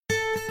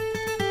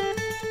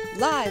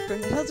Live from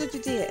the hills of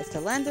Judea is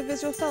the Land of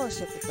Israel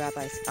Fellowship with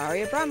Rabbis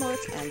Ari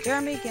Abramowitz and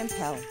Jeremy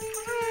Gimpel.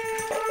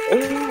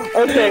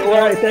 Okay,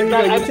 well,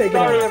 I'm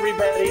sorry,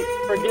 everybody.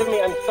 Forgive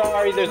me, I'm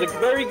sorry. There's a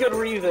very good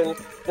reason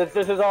that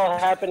this is all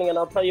happening, and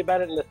I'll tell you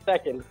about it in a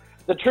second.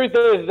 The truth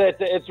is that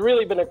it's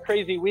really been a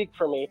crazy week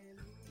for me.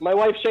 My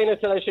wife, Shana,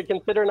 said I should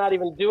consider not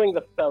even doing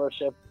the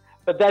fellowship,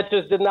 but that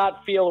just did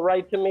not feel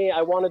right to me.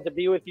 I wanted to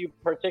be with you,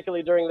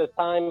 particularly during this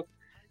time,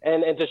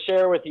 and to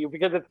share with you,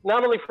 because it's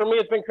not only for me,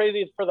 it's been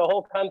crazy, it's for the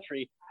whole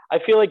country. I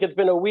feel like it's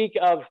been a week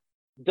of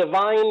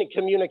divine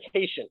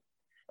communication.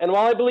 And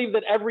while I believe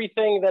that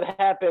everything that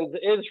happens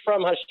is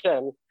from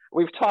Hashem,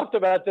 we've talked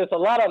about this a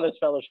lot on this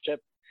fellowship,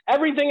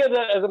 everything is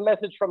a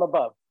message from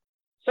above.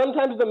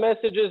 Sometimes the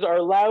messages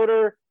are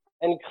louder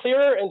and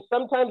clearer, and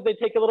sometimes they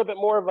take a little bit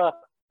more of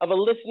a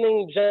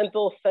listening,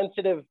 gentle,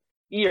 sensitive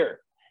ear.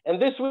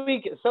 And this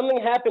week, something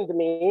happened to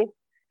me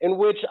in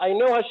which I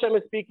know Hashem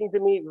is speaking to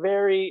me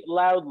very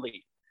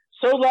loudly.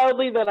 So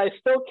loudly that I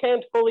still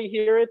can't fully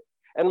hear it,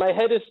 and my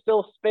head is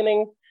still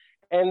spinning,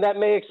 and that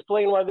may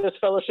explain why this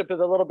fellowship is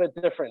a little bit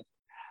different.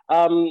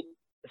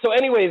 So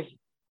anyways,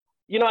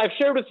 you know, I've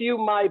shared with you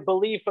my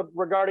belief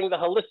regarding the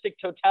holistic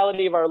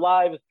totality of our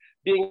lives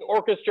being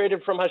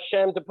orchestrated from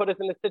Hashem to put us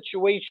in a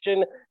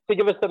situation to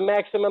give us the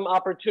maximum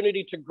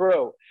opportunity to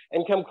grow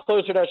and come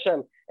closer to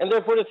Hashem, and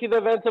therefore to see the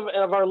events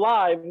of our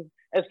lives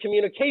as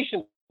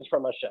communications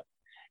from Hashem.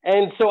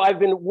 And so I've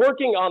been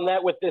working on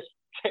that with this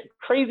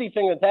crazy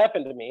thing that's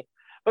happened to me.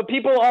 But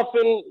people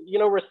often, you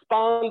know,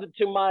 respond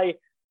to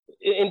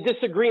in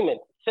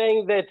disagreement,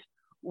 saying that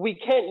we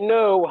can't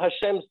know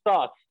Hashem's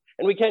thoughts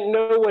and we can't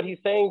know what he's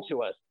saying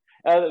to us.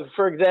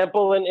 For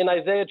example, in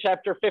Isaiah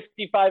chapter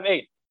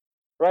 55:8,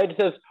 right? It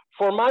says,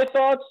 "For my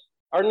thoughts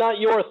are not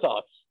your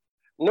thoughts,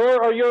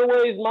 nor are your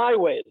ways my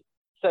ways,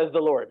 says the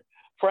Lord.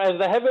 For as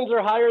the heavens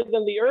are higher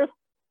than the earth,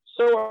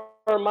 so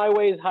are my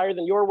ways higher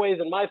than your ways,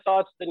 and my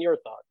thoughts than your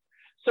thoughts."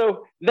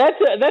 So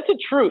that's a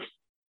truth,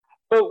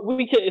 but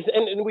we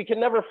can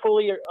never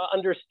fully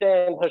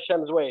understand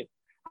Hashem's ways.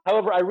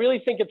 However, I really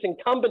think it's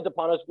incumbent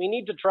upon us. We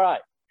need to try.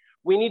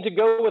 We need to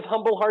go with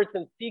humble hearts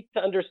and seek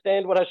to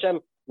understand what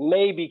Hashem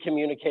may be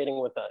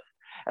communicating with us.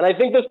 And I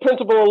think this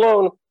principle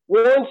alone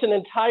warrants an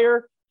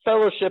entire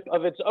fellowship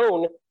of its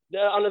own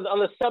on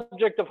the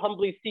subject of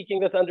humbly seeking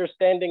this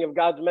understanding of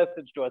God's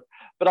message to us.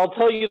 But I'll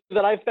tell you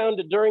that I found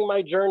that during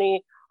my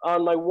journey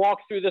on my walk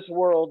through this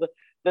world,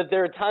 that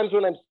there are times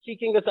when I'm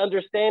seeking this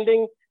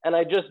understanding and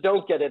I just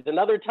don't get it.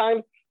 Another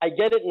time I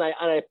get it and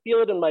I feel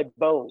it in my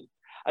bones.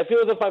 I feel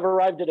as if I've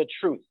arrived at a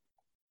truth.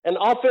 And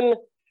often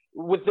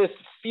with this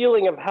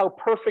feeling of how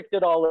perfect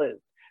it all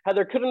is, how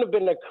there couldn't have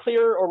been a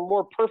clearer or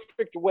more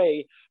perfect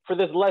way for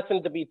this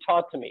lesson to be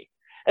taught to me.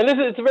 And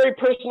it's a very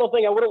personal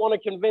thing. I wouldn't want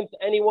to convince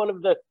anyone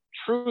of the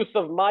truth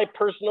of my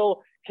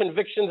personal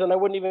convictions, and I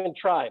wouldn't even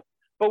try.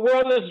 But we're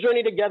on this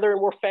journey together and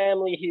we're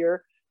family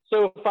here.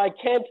 So if I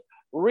can't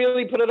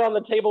really put it on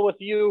the table with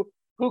you,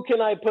 who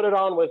can I put it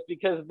on with?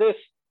 Because this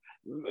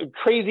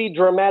crazy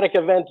dramatic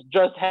event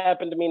just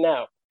happened to me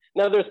now.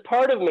 Now there's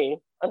part of me,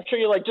 I'm sure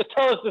you're like, just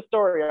tell us the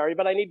story, Ari,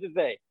 but I need to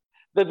say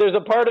that there's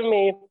a part of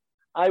me,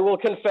 I will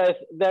confess,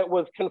 that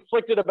was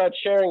conflicted about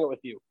sharing it with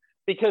you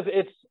because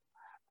it's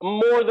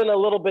more than a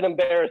little bit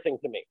embarrassing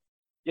to me.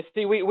 You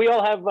see, we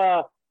all have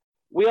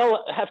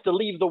to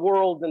leave the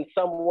world in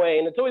some way.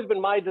 And it's always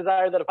been my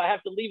desire that if I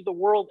have to leave the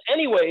world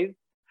anyways,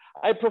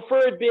 I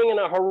prefer it being in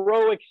a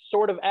heroic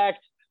sort of act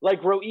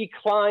like Roe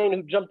Klein,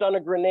 who jumped on a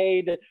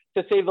grenade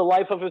to save the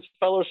life of his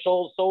fellow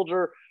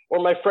soldier, or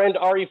my friend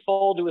Ari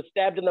Fold, who was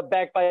stabbed in the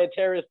back by a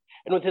terrorist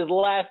and with his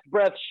last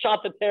breath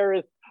shot the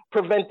terrorist,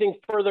 preventing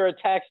further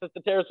attacks that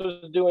the terrorist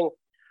was doing.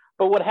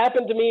 But what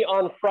happened to me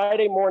on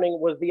Friday morning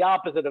was the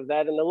opposite of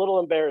that and a little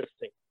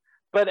embarrassing.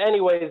 But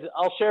anyways,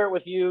 I'll share it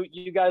with you.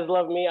 You guys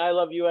love me. I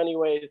love you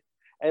anyways.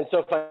 And so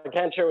if I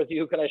can't share it with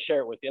you, who can I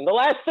share it with you? And the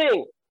last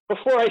thing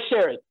before I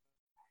share it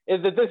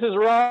is that this is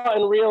raw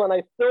and real, and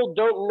I still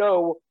don't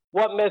know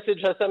what message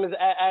Hashem is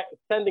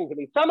sending to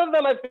me. Some of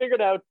them I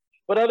figured out,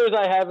 but others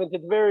I haven't.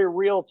 It's very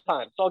real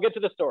time. So I'll get to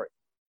the story.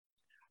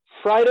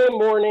 Friday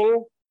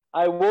morning,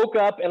 I woke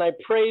up and I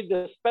prayed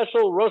the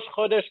special Rosh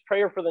Chodesh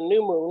prayer for the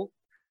new moon,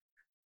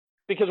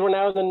 because we're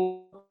now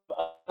in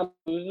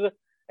the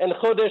and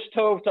Chodesh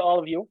Tov to all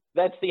of you.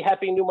 That's the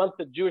happy new month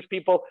that Jewish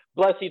people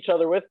bless each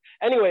other with.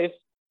 Anyways,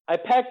 I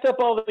packed up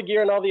all the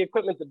gear and all the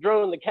equipment, the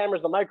drone, the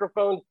cameras, the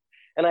microphones,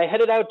 and I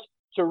headed out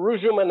to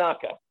Ruju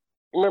Manaka.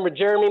 Remember,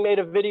 Jeremy made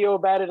a video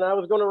about it, and I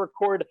was going to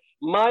record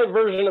my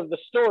version of the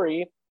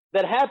story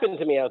that happened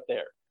to me out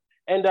there.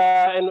 And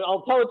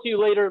I'll tell it to you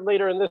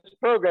later in this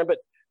program,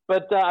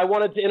 but I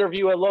wanted to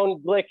interview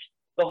Alon Glick,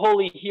 the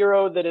holy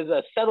hero that is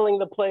settling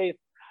the place.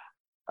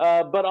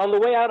 But on the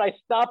way out, I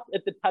stopped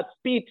at the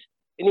Tatzpit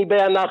in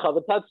Ibei Nachal.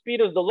 The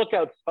Tatzpit is the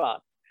lookout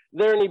spot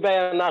there in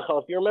Ibei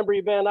Nachal. If you remember,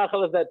 Ibei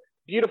Nachal is that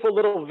beautiful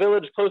little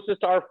village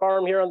closest to our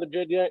farm here on the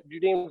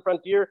Judean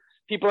frontier.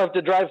 People have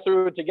to drive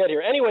through it to get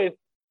here. Anyways,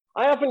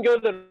 I often go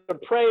there to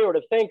pray or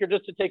to think or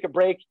just to take a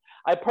break.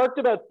 I parked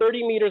about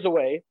 30 meters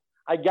away.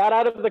 I got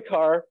out of the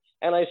car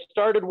and I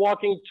started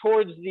walking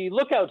towards the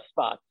lookout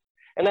spot.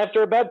 And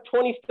after about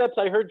 20 steps,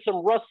 I heard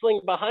some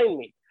rustling behind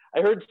me.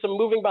 I heard some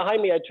moving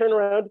behind me. I turned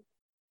around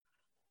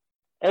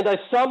and I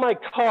saw my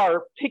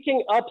car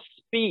picking up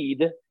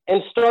speed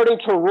and starting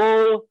to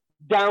roll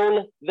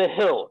down the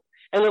hill.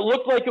 And it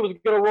looked like it was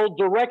going to roll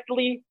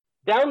directly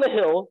down the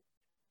hill,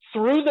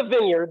 through the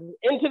vineyard,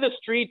 into the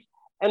street,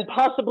 and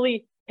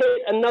possibly hit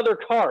another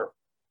car.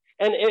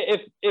 And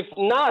if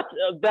not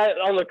that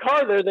on the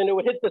car there, then it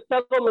would hit the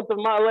settlement of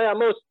Ma'ale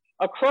Amos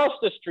across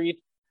the street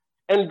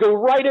and go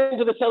right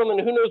into the settlement.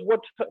 Who knows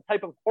what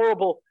type of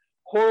horrible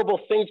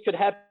things could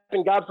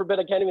happen. God forbid,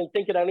 I can't even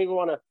think it. I don't even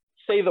want to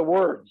say the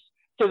words.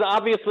 Because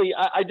obviously,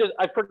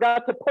 I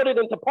forgot to put it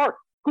into park.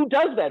 Who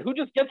does that? Who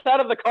just gets out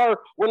of the car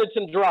when it's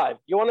in drive?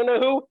 You want to know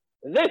who?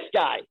 This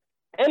guy.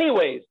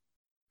 Anyways,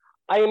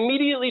 I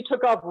immediately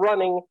took off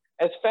running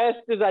as fast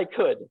as I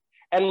could.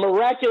 And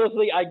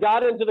miraculously, I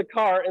got into the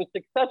car and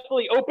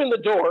successfully opened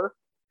the door.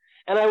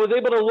 And I was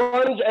able to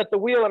lunge at the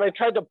wheel. And I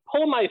tried to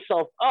pull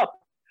myself up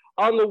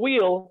on the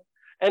wheel.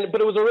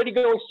 But it was already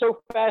going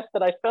so fast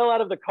that I fell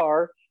out of the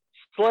car,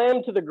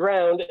 slammed to the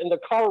ground, and the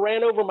car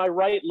ran over my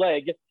right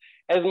leg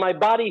as my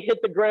body hit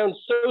the ground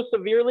so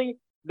severely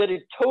that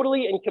it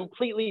totally and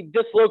completely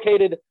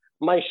dislocated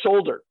my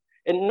shoulder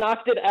and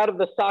knocked it out of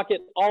the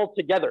socket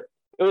altogether.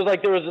 It was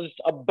like there was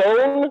just a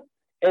bone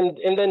and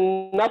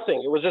then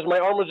nothing. It was just, my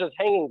arm was just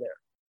hanging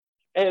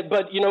there.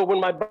 But, you know, when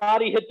my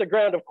body hit the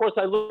ground, of course,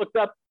 I looked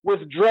up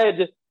with dread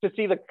to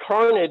see the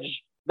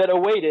carnage that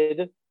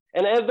awaited.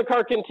 And as the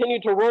car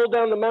continued to roll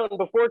down the mountain,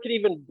 before it could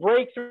even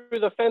break through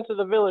the fence of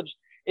the village,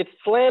 it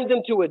slammed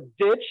into a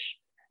ditch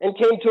and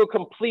came to a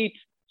complete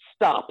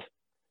stop.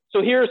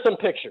 So here are some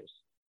pictures.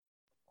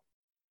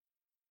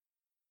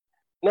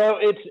 Now,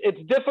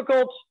 it's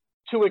difficult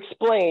to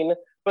explain,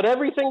 but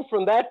everything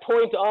from that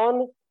point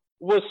on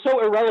was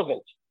so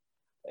irrelevant.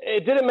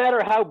 It didn't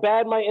matter how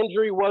bad my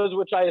injury was,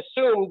 which I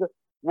assumed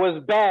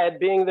was bad,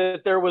 being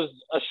that there was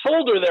a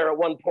shoulder there at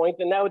one point,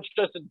 and now it's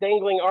just a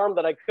dangling arm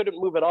that I couldn't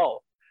move at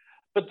all.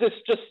 But this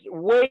just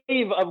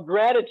wave of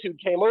gratitude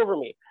came over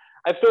me.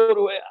 I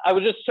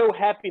was just so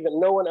happy that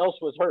no one else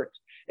was hurt.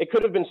 It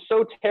could have been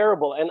so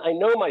terrible, and I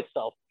know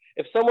myself.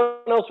 If someone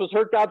else was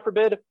hurt, God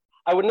forbid,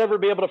 I would never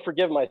be able to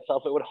forgive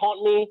myself. It would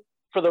haunt me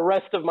for the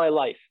rest of my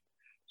life.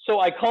 So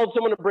I called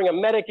someone to bring a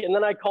medic, and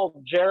then I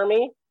called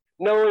Jeremy,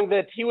 knowing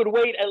that he would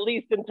wait at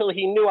least until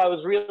he knew I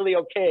was really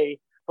okay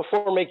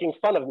before making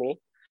fun of me.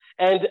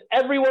 And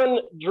everyone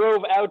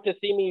drove out to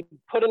see me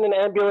put in an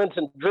ambulance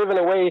and driven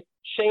away.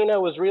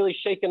 Shayna was really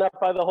shaken up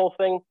by the whole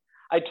thing.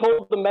 I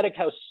told the medic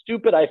how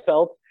stupid I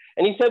felt,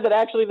 and he said that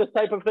actually this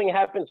type of thing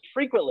happens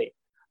frequently,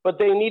 but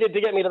they needed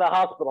to get me to the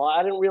hospital.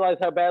 I didn't realize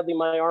how badly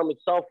my arm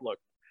itself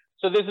looked.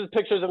 So this is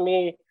pictures of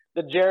me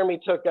that Jeremy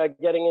took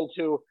getting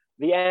into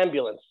the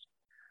ambulance.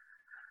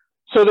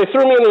 So they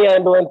threw me in the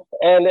ambulance,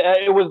 and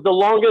it was the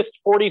longest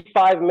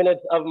 45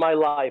 minutes of my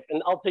life.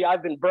 And I'll tell you,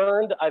 I've been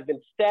burned, I've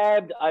been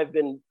stabbed, I've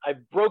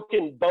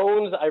broken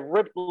bones, I've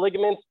ripped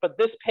ligaments, but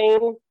this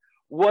pain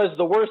was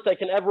the worst I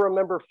can ever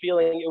remember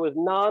feeling. It was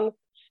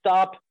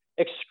non-stop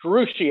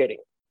excruciating.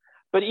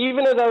 But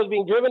even as I was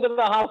being driven to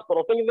the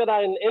hospital, thinking that I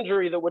had an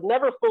injury that would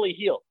never fully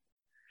heal,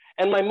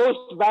 and my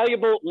most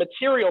valuable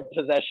material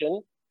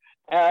possession,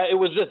 it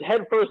was just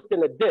headfirst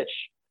in a ditch.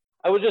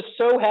 I was just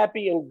so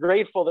happy and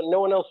grateful that no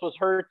one else was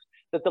hurt,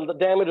 that the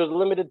damage was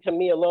limited to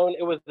me alone.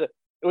 It was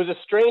a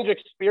strange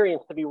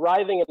experience to be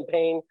writhing in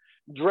pain,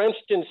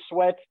 drenched in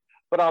sweat,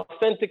 but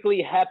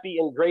authentically happy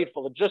and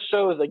grateful. It just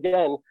shows,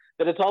 again,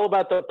 that it's all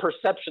about the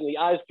perception, the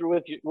eyes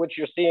through which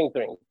you're seeing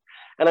things.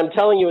 And I'm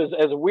telling you,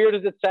 as weird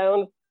as it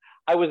sounds,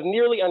 I was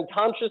nearly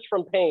unconscious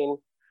from pain,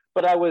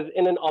 but I was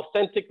in an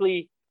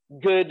authentically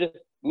good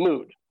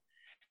mood.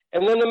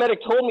 And then the medic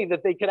told me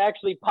that they could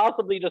actually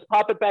possibly just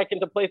pop it back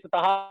into place at the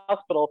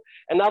hospital.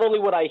 And not only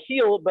would I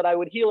heal, but I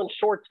would heal in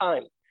short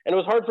time. And it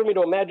was hard for me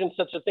to imagine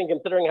such a thing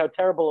considering how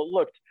terrible it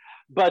looked.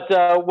 But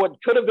what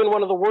could have been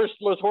one of the worst,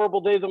 most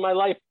horrible days of my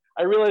life,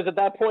 I realized at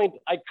that point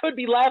I could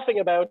be laughing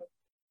about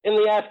in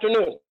the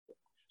afternoon.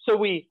 So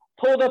we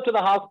pulled up to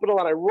the hospital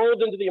and I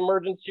rolled into the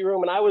emergency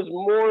room, and I was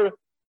more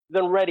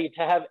than ready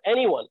to have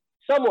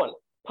someone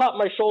pop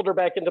my shoulder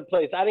back into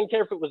place. I didn't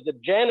care if it was the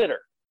janitor.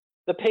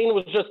 The pain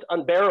was just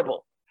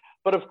unbearable.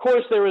 But of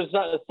course, there was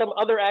some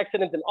other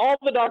accident, and all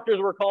the doctors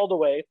were called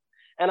away.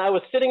 And I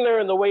was sitting there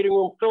in the waiting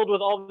room filled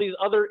with all these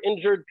other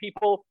injured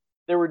people.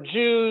 There were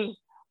Jews,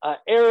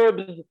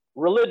 Arabs,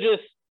 religious,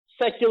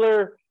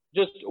 secular,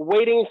 just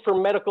waiting for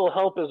medical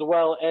help as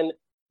well. And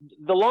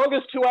the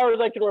longest 2 hours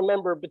I can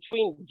remember,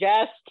 between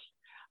gasps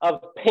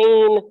of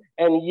pain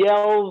and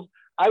yells,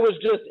 I was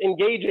just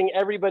engaging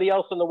everybody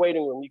else in the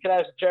waiting room. You could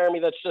ask Jeremy,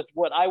 that's just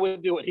what I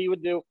would do, what he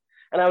would do.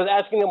 And I was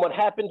asking them what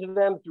happened to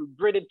them through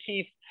gritted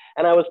teeth.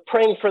 And I was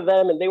praying for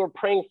them, and they were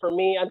praying for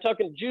me. I'm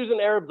talking Jews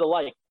and Arabs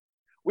alike.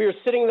 We were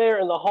sitting there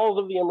in the halls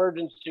of the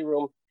emergency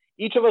room.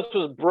 Each of us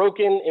was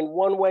broken in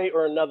one way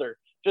or another,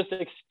 just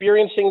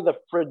experiencing the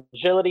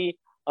fragility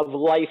of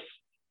life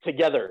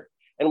together.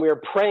 And we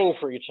were praying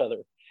for each other.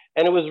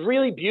 And it was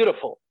really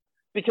beautiful.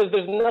 because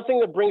there's nothing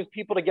that brings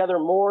people together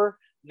more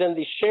than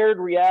the shared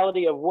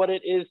reality of what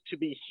it is to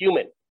be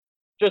human.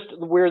 Just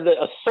we're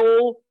a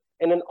soul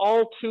in an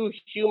all too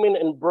human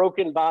and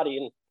broken body.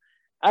 And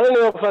I don't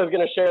know if I was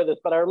going to share this,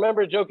 but I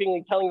remember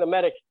jokingly telling the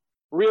medic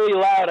really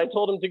loud, I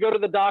told him to go to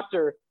the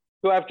doctor,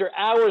 who after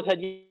hours had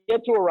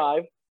yet to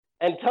arrive,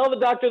 and tell the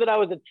doctor that I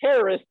was a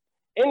terrorist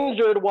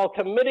injured while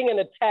committing an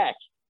attack,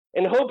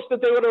 in hopes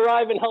that they would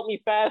arrive and help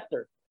me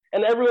faster.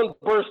 And everyone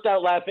burst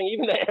out laughing.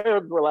 Even the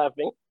Arabs were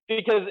laughing,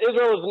 because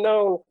Israel is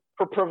known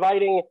for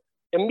providing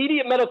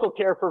immediate medical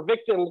care for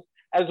victims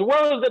as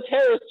well as the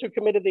terrorists who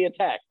committed the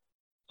attack.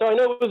 So I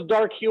know it was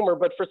dark humor,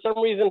 but for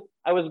some reason,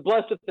 I was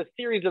blessed with a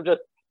series of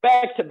just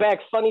back-to-back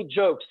funny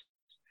jokes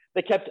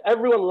that kept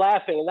everyone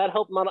laughing. And that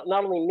helped not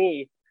only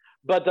me,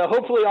 but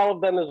hopefully all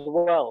of them as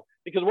well.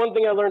 Because one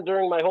thing I learned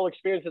during my whole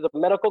experience as a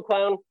medical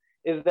clown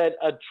is that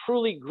a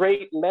truly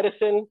great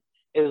medicine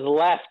is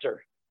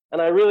laughter.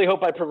 And I really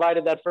hope I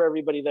provided that for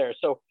everybody there.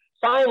 So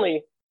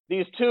finally,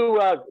 these two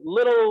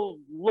little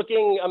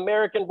looking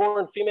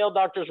American-born female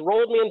doctors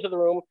rolled me into the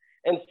room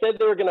and said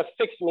they were going to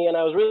fix me. And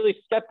I was really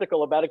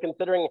skeptical about it,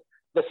 considering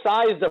the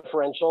size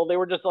differential. They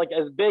were just like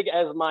as big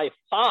as my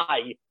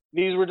thigh.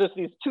 These were just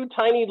these two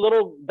tiny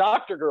little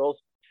doctor girls.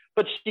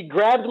 But she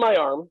grabbed my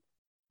arm,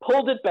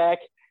 pulled it back,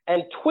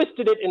 and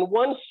twisted it in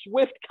one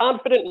swift,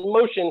 confident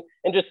motion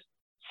and just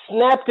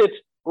snapped it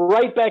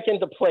right back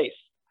into place.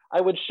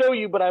 I would show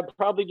you, but I'd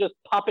probably just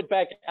pop it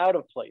back out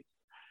of place.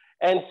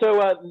 And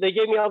so they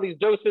gave me all these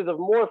doses of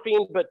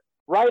morphine, but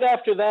right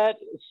after that,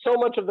 so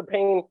much of the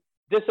pain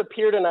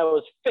disappeared and I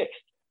was fixed.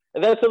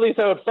 And that's at least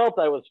how it felt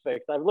I was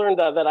fixed. I've learned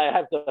that I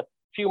have a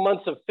few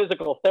months of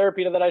physical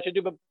therapy that I should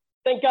do, but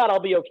thank God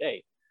I'll be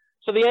okay.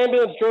 So the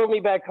ambulance drove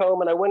me back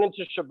home and I went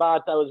into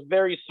Shabbat. I was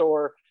very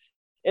sore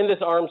in this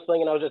arm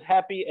sling and I was just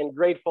happy and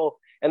grateful.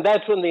 And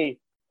that's when the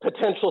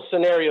potential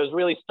scenarios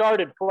really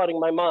started flooding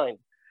my mind.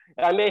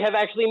 I may have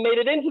actually made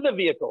it into the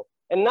vehicle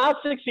and not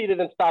succeeded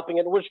in stopping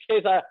it, in which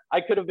case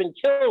I could have been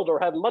killed or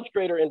have much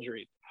greater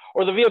injuries.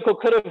 Or the vehicle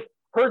could have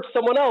hurt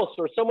someone else,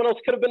 or someone else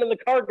could have been in the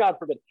car, God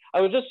forbid. I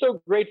was just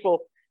so grateful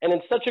and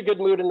in such a good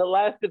mood, and it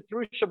lasted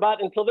through Shabbat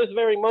until this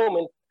very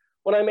moment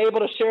when I'm able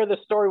to share this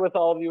story with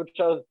all of you, which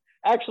I was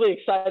actually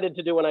excited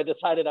to do when I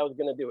decided I was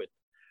going to do it.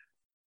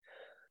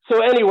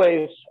 So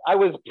anyways, I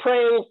was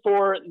praying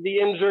for the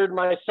injured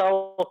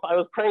myself. I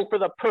was praying for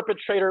the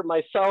perpetrator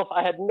myself.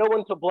 I had no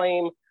one to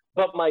blame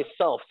but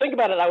myself. Think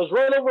about it. I was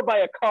run over by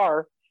a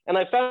car and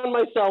I found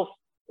myself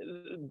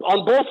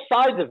on both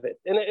sides of it.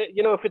 And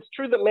you know, if it's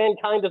true that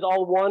mankind is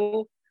all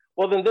one,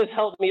 well, then this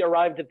helped me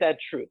arrive at that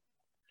truth.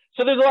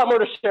 So there's a lot more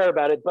to share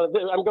about it, but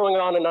I'm going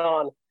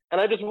on. And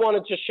I just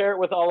wanted to share it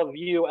with all of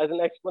you as an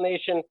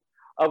explanation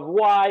of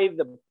why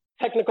the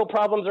technical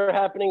problems are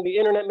happening. The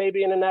internet may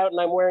be in and out,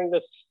 and I'm wearing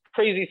this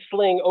crazy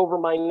sling over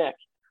my neck.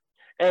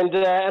 And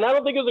I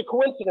don't think it was a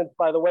coincidence,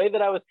 by the way,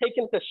 that I was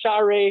taken to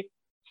Shaarei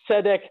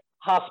Tzedek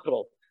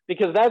Hospital,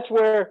 because that's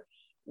where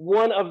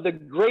one of the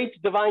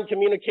great divine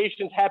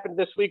communications happened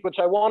this week, which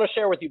I want to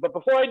share with you. But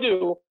before I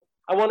do,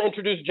 I want to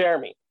introduce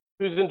Jeremy,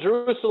 who's in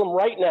Jerusalem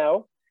right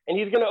now, and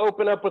he's going to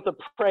open up with a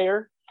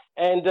prayer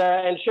and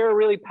share a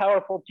really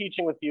powerful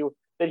teaching with you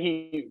that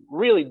he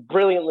really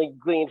brilliantly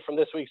gleaned from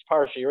this week's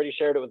Parsha. He already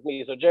shared it with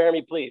me. So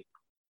Jeremy, please.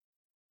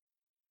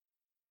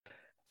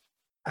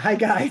 Hi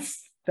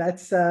guys.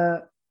 That's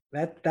that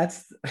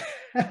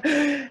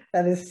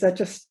is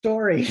such a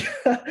story.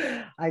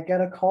 I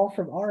got a call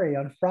from Ari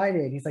on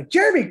Friday and he's like,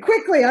 Jeremy,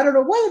 quickly, I don't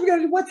know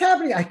what's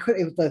happening.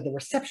 The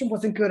reception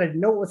wasn't good. I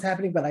didn't know what was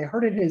happening, but I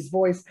heard it in his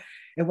voice.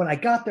 And when I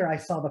got there, I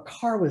saw the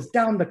car was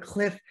down the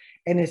cliff.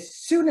 And as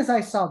soon as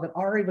I saw that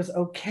Ari was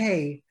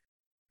okay,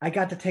 I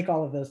got to take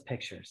all of those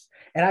pictures.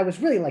 And I was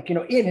really like, you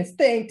know, in his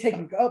thing,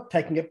 taking it up,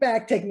 taking it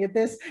back, taking it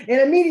this.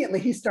 And immediately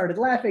he started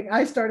laughing.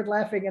 I started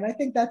laughing. And I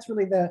think that's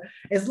really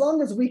as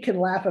long as we can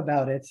laugh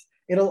about it,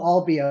 it'll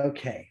all be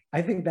okay.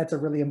 I think that's a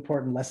really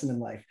important lesson in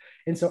life.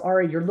 And so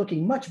Ari, you're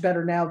looking much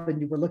better now than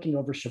you were looking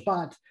over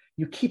Shabbat.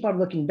 You keep on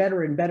looking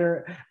better and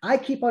better. I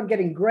keep on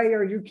getting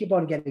grayer. You keep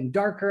on getting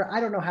darker. I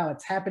don't know how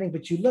it's happening,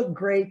 but you look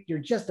great. You're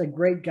just a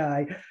great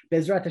guy.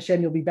 Bezrat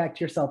Hashem, you'll be back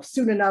to yourself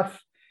soon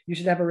enough. You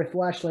should have a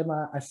refuah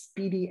shlema, a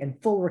speedy and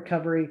full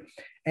recovery.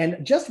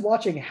 And just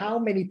watching how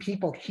many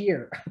people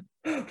here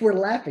were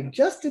laughing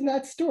just in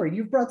that story.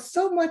 You've brought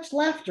so much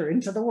laughter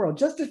into the world,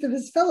 just into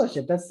this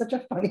fellowship. That's such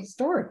a funny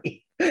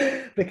story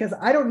because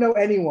I don't know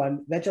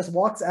anyone that just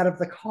walks out of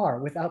the car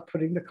without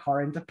putting the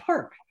car into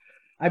park.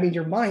 I mean,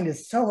 your mind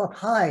is so up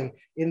high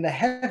in the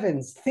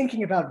heavens,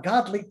 thinking about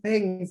godly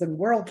things and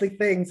worldly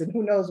things, and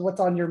who knows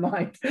what's on your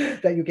mind,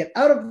 that you get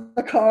out of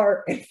the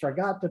car and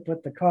forgot to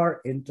put the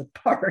car into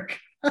park.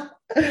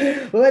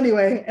 Well,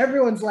 anyway,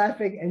 everyone's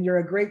laughing and you're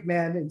a great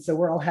man. And so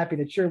we're all happy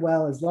that you're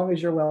well. As long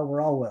as you're well, we're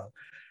all well.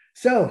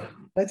 So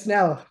let's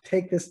now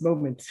take this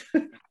moment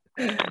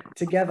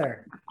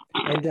together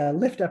and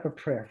lift up a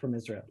prayer from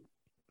Israel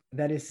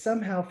that is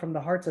somehow from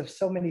the hearts of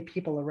so many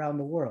people around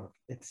the world.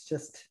 It's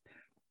just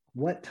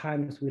what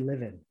times we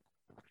live in.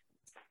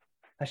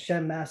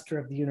 Hashem, Master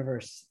of the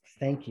universe,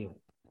 thank you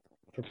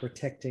for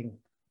protecting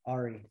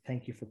Ari,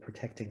 thank you for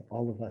protecting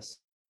all of us.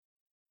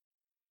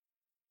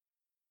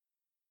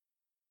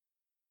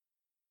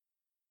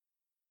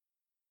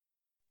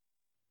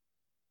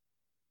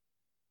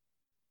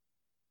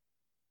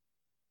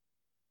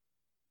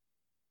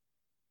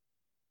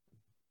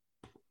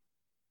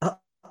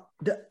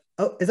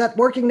 Oh, is that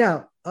working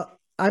now?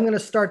 I'm going to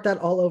start that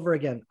all over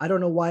again. I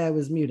don't know why I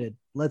was muted.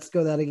 Let's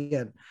go that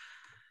again.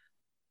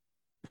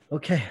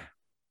 Okay.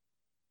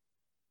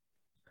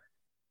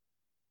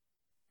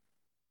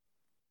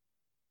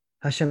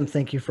 Hashem,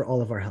 thank you for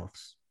all of our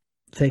healths.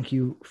 Thank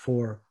you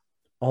for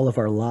all of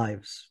our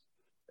lives.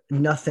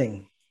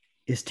 Nothing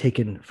is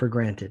taken for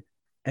granted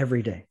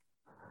every day.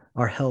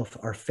 Our health,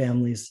 our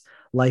families,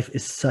 life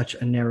is such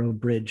a narrow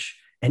bridge,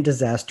 and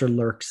disaster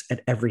lurks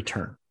at every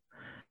turn.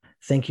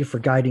 Thank you for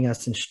guiding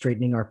us and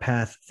straightening our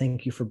path.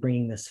 Thank you for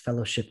bringing this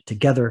fellowship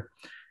together.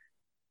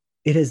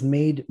 It has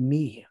made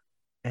me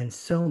and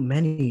so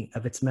many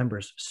of its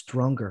members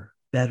stronger,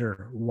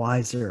 better,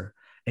 wiser,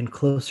 and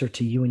closer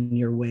to you and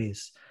your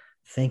ways.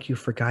 Thank you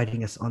for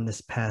guiding us on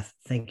this path.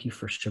 Thank you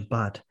for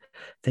Shabbat.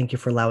 Thank you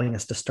for allowing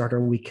us to start our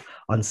week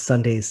on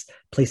Sundays,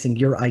 placing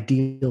your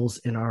ideals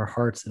in our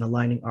hearts and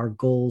aligning our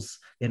goals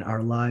in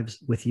our lives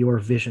with your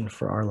vision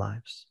for our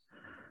lives.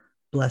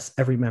 Bless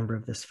every member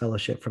of this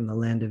fellowship from the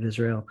land of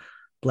Israel.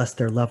 Bless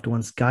their loved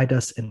ones. Guide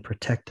us and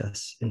protect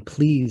us. And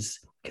please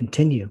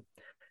continue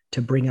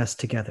to bring us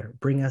together.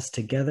 Bring us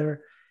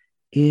together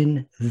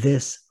in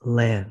this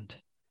land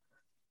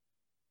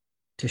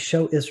to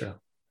show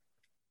Israel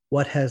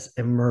what has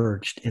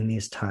emerged in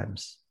these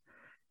times.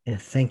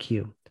 And thank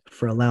you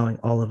for allowing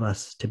all of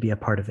us to be a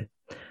part of it.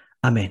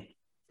 Amen.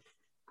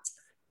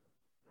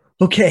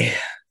 Okay,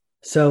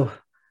 so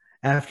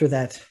after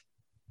that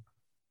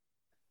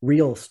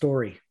real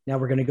story, now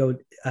we're going to go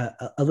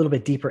a little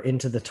bit deeper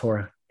into the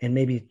Torah and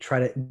maybe try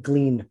to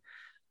glean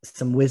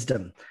some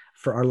wisdom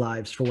for our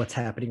lives, for what's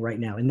happening right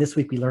now. And this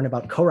week we learn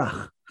about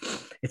Korach.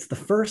 It's the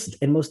first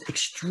and most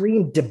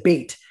extreme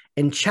debate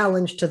and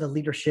challenge to the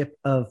leadership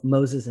of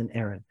Moses and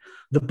Aaron.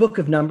 The book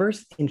of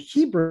Numbers, in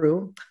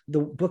Hebrew, the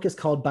book is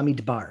called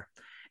Bamidbar,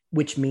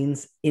 which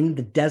means in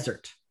the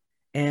desert.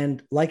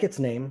 And like its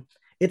name,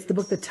 it's the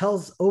book that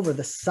tells over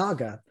the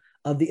saga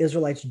of the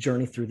Israelites'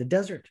 journey through the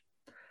desert.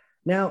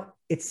 Now,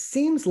 it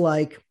seems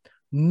like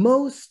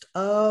most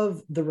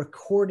of the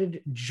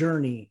recorded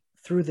journey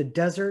through the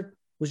desert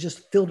was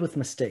just filled with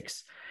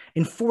mistakes.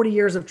 In 40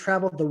 years of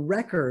travel, the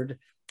record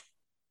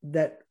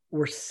that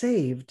were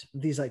saved,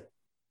 these like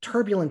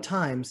turbulent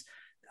times,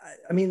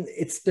 I mean,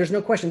 there's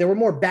no question. There were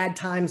more bad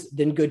times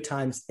than good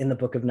times in the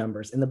book of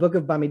Numbers. In the book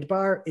of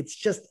Bamidbar, it's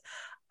just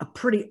a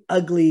pretty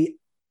ugly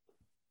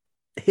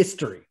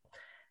history.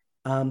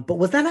 But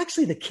was that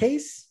actually the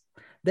case?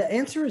 The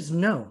answer is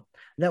no.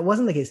 That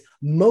wasn't the case.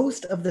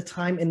 Most of the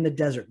time in the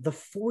desert, the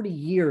 40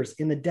 years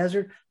in the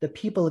desert, the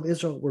people of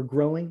Israel were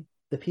growing.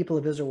 The people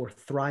of Israel were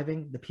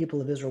thriving. The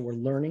people of Israel were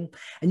learning.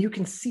 And you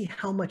can see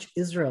how much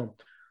Israel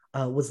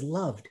was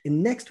loved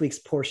in next week's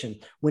portion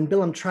when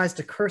Bilam tries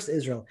to curse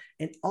Israel.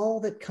 And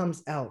all that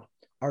comes out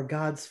are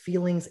God's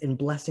feelings and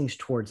blessings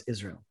towards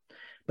Israel.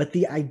 But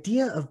the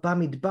idea of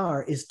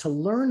Bamidbar is to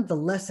learn the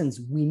lessons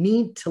we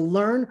need to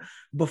learn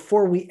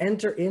before we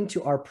enter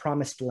into our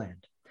promised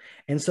land.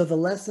 And so the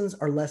lessons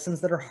are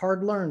lessons that are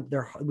hard learned.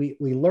 We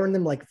learn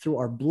them like through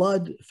our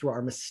blood, through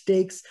our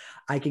mistakes.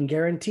 I can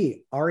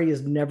guarantee Ari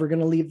is never going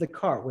to leave the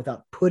car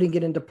without putting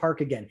it into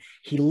park again.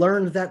 He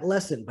learned that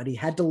lesson, but he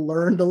had to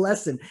learn the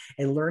lesson.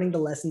 And learning the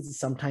lessons is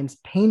sometimes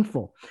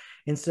painful.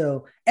 And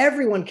so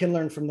everyone can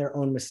learn from their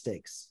own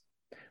mistakes,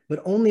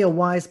 but only a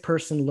wise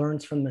person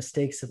learns from the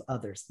mistakes of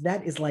others.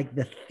 That is like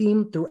the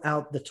theme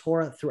throughout the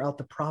Torah, throughout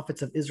the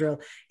prophets of Israel.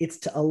 It's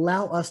to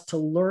allow us to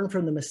learn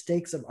from the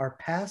mistakes of our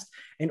past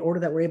in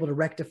order that we're able to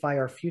rectify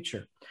our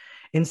future.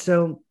 And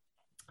so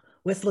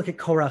let's look at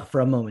Korach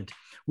for a moment.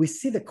 We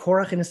see that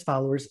Korach and his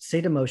followers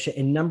say to Moshe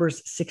in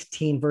Numbers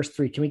 16, verse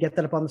 3. Can we get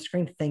that up on the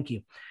screen? Thank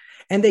you.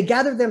 And they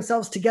gathered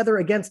themselves together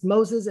against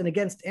Moses and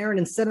against Aaron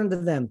and said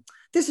unto them,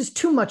 this is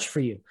too much for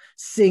you,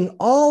 seeing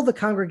all the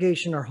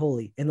congregation are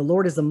holy, and the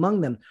Lord is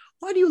among them.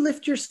 Why do you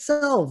lift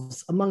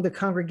yourselves among the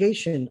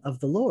congregation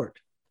of the Lord?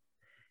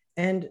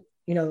 And,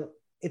 you know,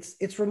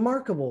 it's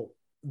remarkable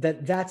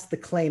that that's the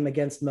claim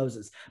against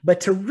Moses.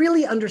 But to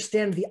really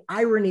understand the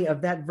irony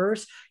of that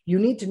verse, you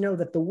need to know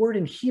that the word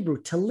in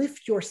Hebrew, to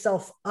lift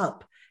yourself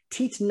up,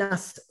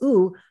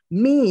 titnasu,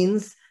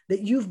 means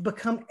that you've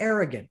become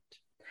arrogant.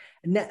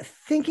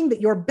 Thinking that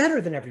you're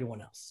better than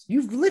everyone else.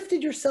 You've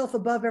lifted yourself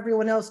above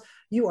everyone else.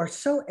 You are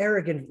so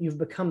arrogant. You've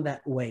become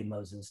that way,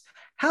 Moses.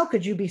 How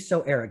could you be so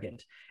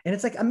arrogant? And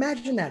it's like,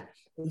 imagine that.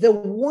 The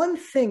one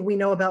thing we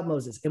know about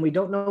Moses, and we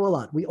don't know a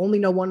lot, we only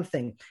know one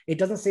thing. It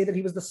doesn't say that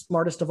he was the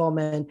smartest of all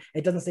men.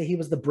 It doesn't say he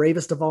was the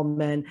bravest of all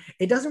men.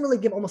 It doesn't really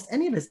give almost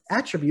any of his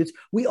attributes.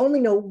 We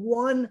only know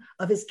one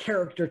of his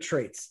character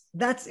traits.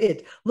 That's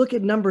it. Look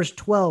at Numbers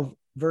 12,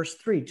 verse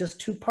 3, just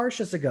 2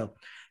 parshas ago.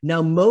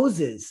 Now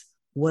Moses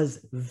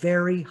was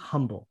very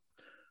humble,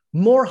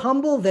 more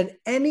humble than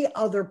any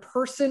other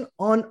person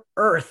on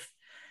earth.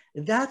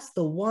 That's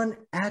the one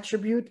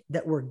attribute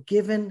that we're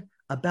given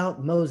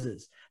about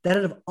Moses, that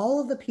out of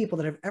all of the people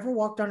that have ever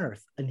walked on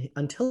earth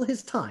until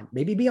his time,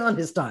 maybe beyond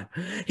his time,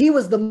 he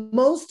was the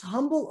most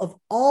humble of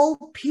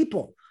all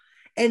people.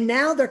 And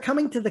now they're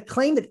coming to the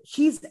claim that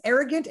he's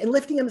arrogant and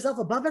lifting himself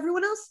above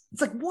everyone else.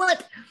 It's like,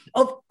 what?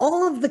 Of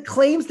all of the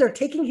claims, they're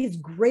taking his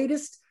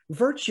greatest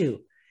virtue,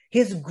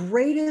 his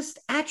greatest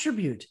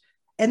attribute.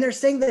 And they're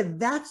saying that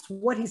that's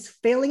what he's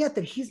failing at,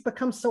 that he's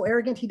become so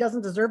arrogant, he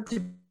doesn't deserve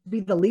to be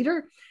the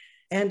leader.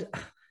 And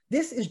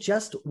this is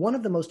just one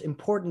of the most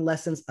important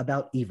lessons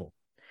about evil.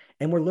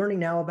 And we're learning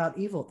now about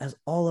evil as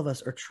all of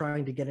us are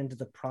trying to get into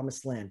the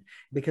promised land.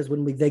 Because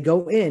when they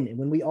go in, and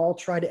when we all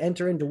try to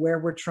enter into where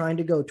we're trying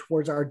to go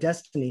towards our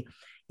destiny,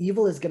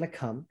 evil is going to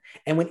come.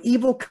 And when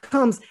evil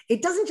comes,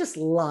 it doesn't just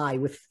lie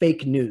with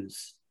fake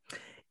news.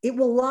 It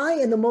will lie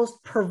in the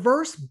most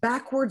perverse,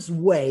 backwards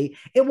way.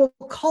 It will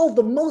call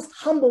the most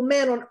humble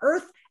man on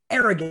earth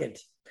arrogant.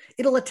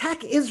 It'll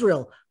attack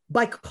Israel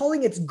by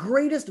calling its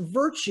greatest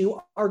virtue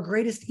our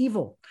greatest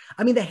evil.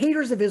 I mean, the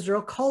haters of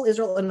Israel call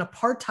Israel an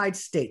apartheid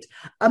state.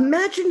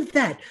 Imagine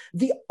that,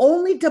 the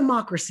only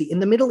democracy in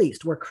the Middle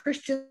East where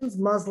Christians,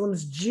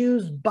 Muslims,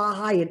 Jews,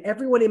 Baha'i, and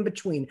everyone in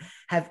between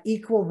have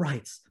equal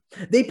rights.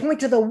 They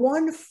point to the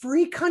one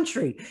free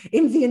country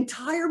in the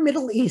entire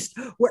Middle East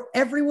where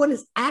everyone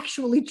is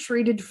actually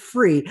treated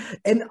free,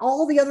 and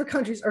all the other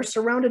countries are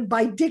surrounded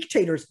by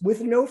dictators with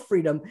no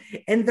freedom,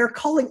 and they're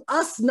calling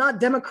us not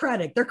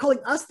democratic. They're calling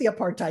us the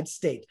apartheid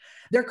state.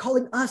 They're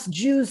calling us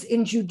Jews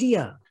in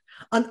Judea,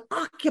 an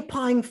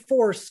occupying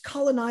force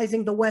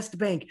colonizing the West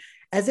Bank,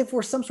 as if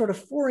we're some sort of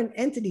foreign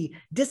entity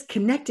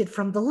disconnected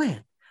from the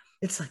land.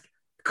 It's like,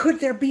 could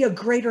there be a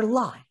greater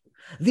lie?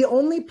 The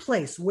only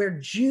place where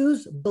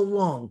Jews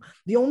belong,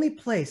 the only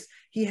place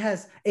he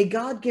has a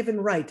God-given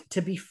right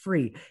to be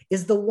free,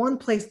 is the one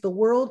place the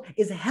world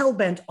is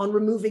hell-bent on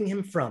removing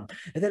him from,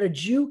 that a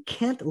Jew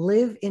can't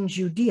live in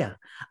Judea.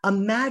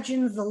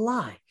 Imagine the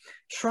lie,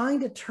 trying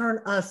to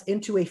turn us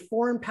into a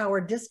foreign power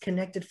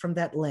disconnected from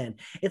that land.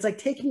 It's like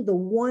taking the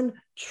one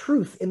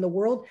truth in the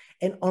world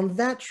and on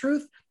that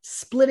truth,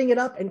 splitting it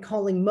up and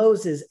calling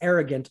Moses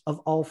arrogant of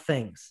all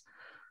things.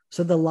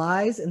 So the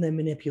lies and the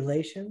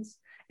manipulations,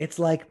 it's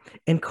like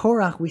in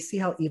Korach, we see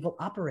how evil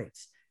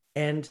operates,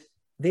 and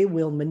they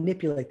will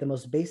manipulate the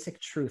most basic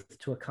truth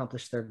to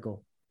accomplish their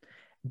goal.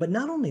 But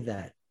not only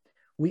that,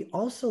 we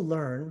also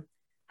learn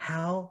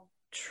how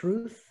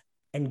truth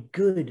and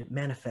good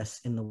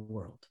manifests in the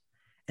world.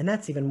 And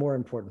that's even more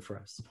important for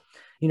us.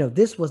 You know,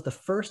 this was the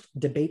first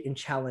debate and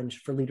challenge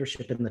for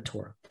leadership in the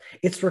Torah.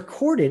 It's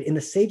recorded in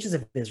the sages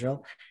of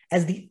Israel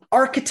as the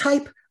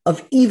archetype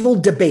of evil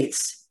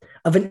debates,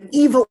 of an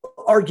evil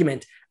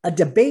argument, a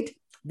debate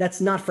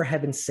that's not for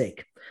heaven's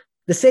sake.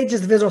 The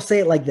sages of Israel say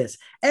it like this: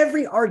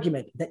 every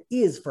argument that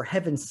is for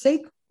heaven's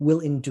sake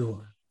will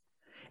endure,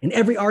 and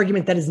every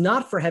argument that is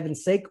not for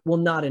heaven's sake will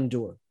not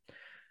endure.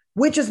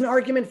 Which is an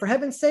argument for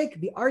heaven's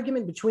sake? The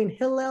argument between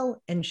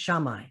Hillel and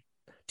Shammai,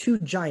 two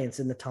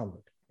giants in the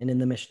Talmud and in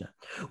the Mishnah.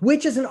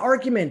 Which is an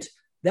argument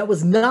that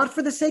was not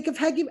for the sake of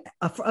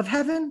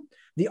heaven?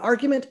 The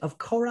argument of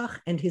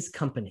Korach and his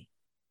company.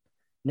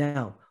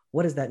 Now,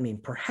 what does that mean?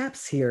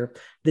 Perhaps here,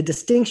 the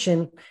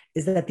distinction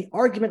is that the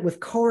argument with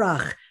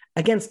Korach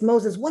against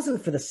Moses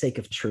wasn't for the sake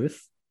of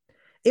truth.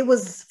 It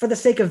was for the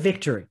sake of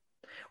victory.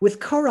 With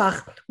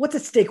Korach, what's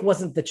at stake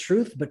wasn't the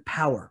truth, but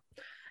power.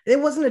 It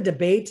wasn't a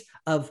debate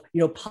of,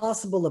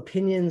 possible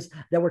opinions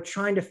that were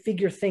trying to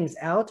figure things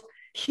out.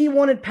 He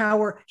wanted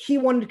power. He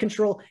wanted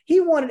control.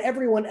 He wanted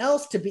everyone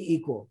else to be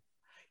equal.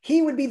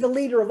 He would be the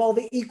leader of all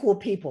the equal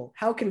people.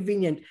 How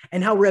convenient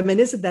and how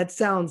reminiscent that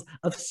sounds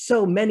of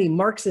so many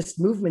Marxist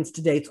movements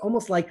today. It's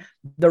almost like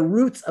the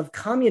roots of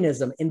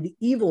communism and the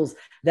evils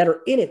that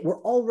are in it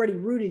were already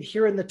rooted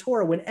here in the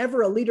Torah.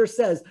 Whenever a leader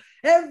says,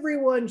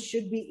 everyone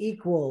should be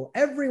equal,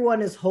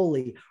 everyone is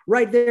holy,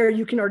 right there,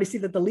 you can already see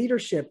that the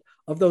leadership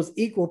of those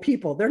equal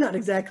people, they're not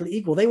exactly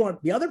equal. They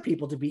want the other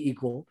people to be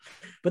equal,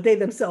 but they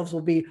themselves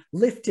will be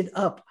lifted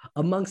up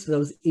amongst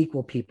those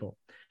equal people.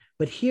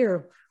 But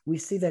here we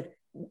see that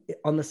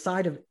on the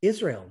side of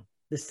Israel,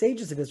 the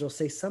sages of Israel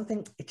say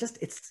something,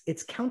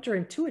 it's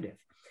counterintuitive.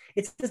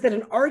 It says that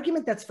an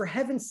argument that's for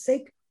heaven's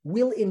sake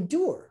will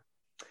endure.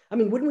 I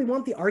mean, wouldn't we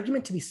want the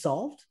argument to be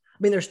solved? I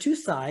mean, there's two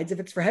sides. If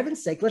it's for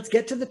heaven's sake, let's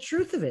get to the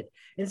truth of it.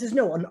 And it says,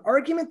 no, an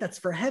argument that's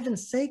for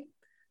heaven's sake,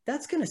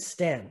 that's going to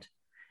stand.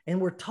 And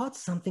we're taught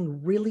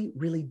something really,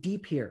 really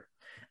deep here.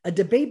 A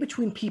debate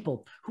between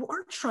people who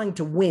aren't trying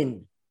to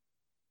win,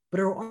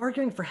 but are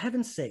arguing for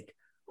heaven's sake,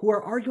 who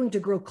are arguing to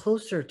grow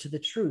closer to the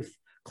truth,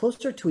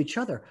 closer to each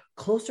other,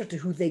 closer to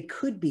who they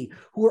could be,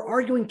 who are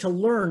arguing to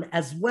learn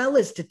as well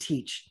as to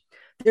teach.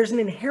 There's an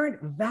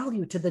inherent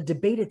value to the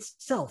debate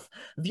itself.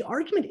 The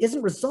argument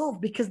isn't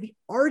resolved because the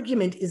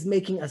argument is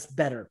making us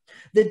better.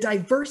 The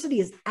diversity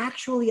is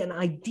actually an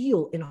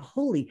ideal and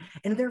holy,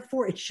 and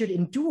therefore it should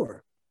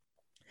endure.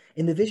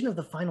 In the vision of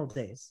the final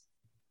days,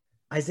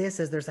 Isaiah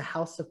says there's a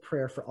house of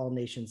prayer for all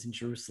nations in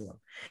Jerusalem.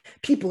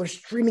 People are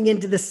streaming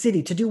into the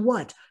city to do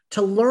what?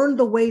 To learn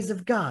the ways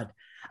of God.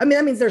 I mean,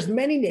 that means there's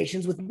many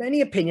nations with many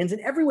opinions, and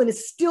everyone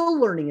is still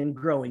learning and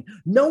growing.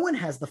 No one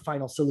has the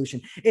final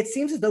solution. It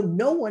seems as though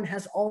no one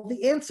has all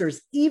the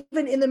answers,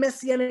 even in the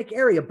Messianic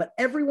area, but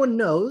everyone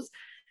knows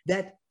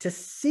that to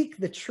seek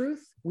the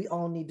truth, we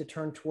all need to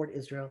turn toward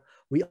Israel.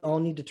 We all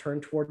need to turn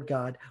toward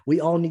God.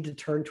 We all need to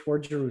turn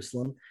toward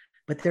Jerusalem.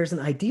 But there's an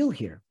ideal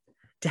here,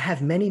 to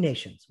have many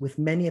nations with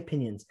many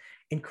opinions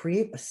and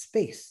create a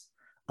space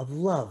of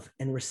love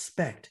and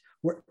respect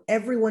where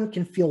everyone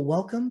can feel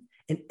welcome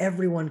and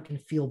everyone can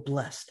feel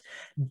blessed.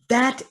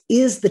 That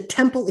is the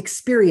temple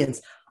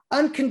experience.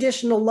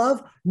 Unconditional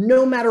love,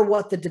 no matter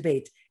what the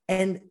debate.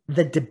 And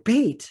the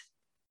debate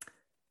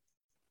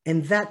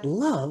and that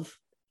love,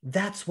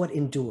 that's what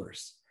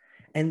endures.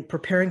 And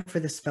preparing for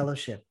this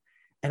fellowship,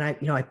 and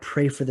I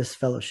pray for this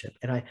fellowship,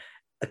 and I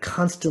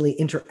constantly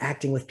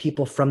interacting with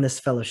people from this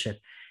fellowship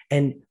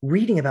and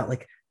reading about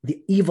like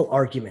the evil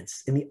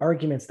arguments and the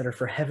arguments that are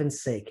for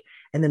heaven's sake.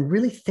 And then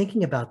really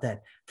thinking about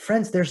that.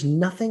 Friends, there's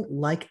nothing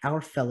like our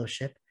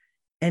fellowship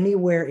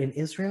anywhere in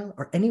Israel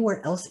or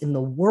anywhere else in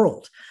the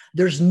world.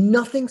 There's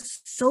nothing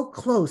so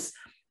close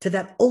to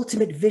that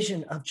ultimate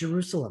vision of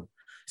Jerusalem.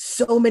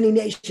 So many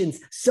nations,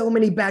 so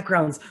many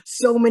backgrounds,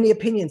 so many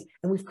opinions.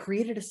 And we've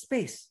created a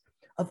space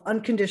of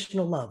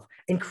unconditional love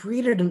and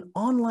created an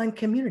online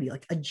community,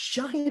 like a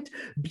giant,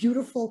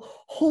 beautiful,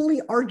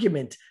 holy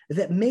argument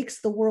that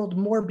makes the world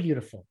more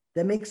beautiful,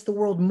 that makes the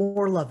world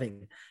more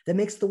loving, that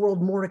makes the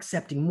world more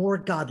accepting, more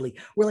godly.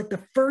 We're like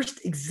the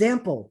first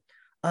example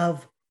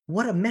of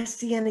what a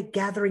messianic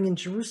gathering in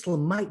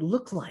Jerusalem might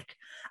look like,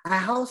 a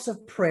house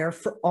of prayer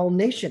for all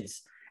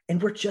nations.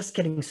 And we're just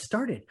getting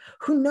started.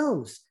 Who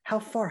knows how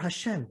far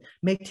Hashem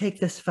may take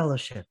this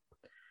fellowship?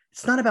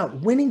 It's not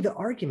about winning the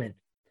argument,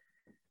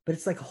 but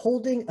it's like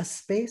holding a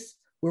space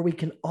where we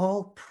can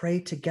all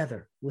pray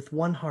together with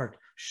one heart,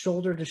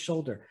 shoulder to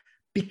shoulder.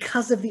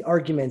 Because of the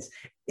arguments,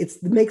 it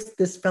makes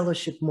this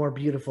fellowship more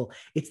beautiful.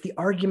 It's the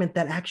argument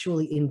that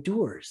actually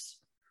endures.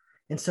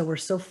 And so we're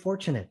so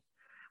fortunate.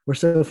 We're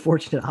so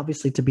fortunate,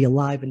 obviously, to be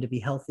alive and to be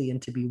healthy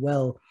and to be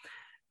well.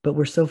 But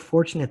we're so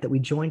fortunate that we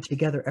join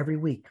together every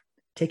week,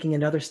 taking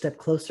another step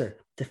closer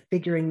to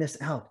figuring this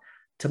out,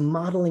 to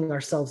modeling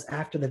ourselves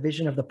after the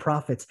vision of the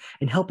prophets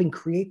and helping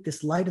create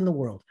this light in the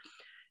world.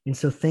 And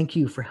so thank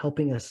you for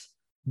helping us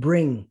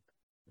bring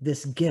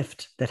this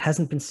gift that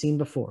hasn't been seen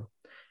before.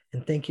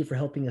 And thank you for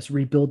helping us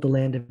rebuild the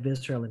land of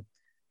Israel and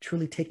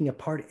truly taking a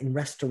part in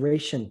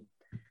restoration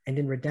and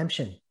in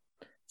redemption.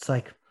 It's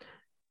like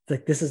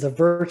this is a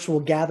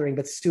virtual gathering,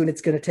 but soon it's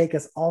going to take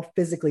us all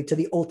physically to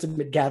the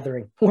ultimate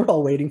gathering we're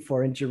all waiting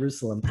for in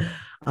Jerusalem.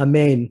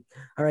 Amen.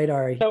 All right,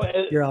 Ari,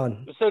 you're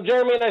on. So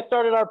Jeremy and I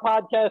started our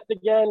podcast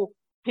again.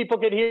 People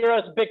could hear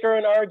us bicker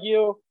and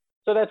argue.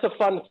 So that's a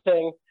fun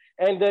thing.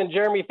 And then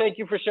Jeremy, thank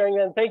you for sharing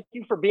that. And thank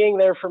you for being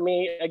there for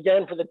me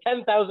again for the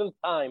 10,000th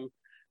time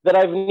that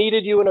I've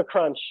needed you in a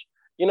crunch.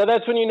 You know,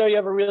 that's when you know you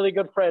have a really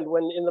good friend,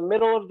 when in the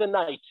middle of the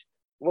night,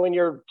 when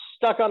you're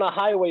stuck on a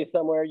highway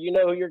somewhere, you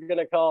know who you're going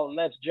to call, and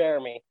that's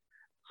Jeremy.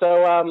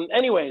 So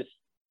anyways,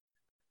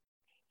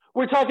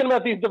 we're talking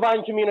about these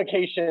divine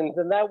communications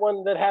and that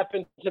one that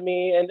happened to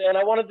me. And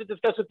I wanted to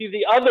discuss with you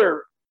the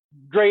other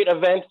great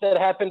event that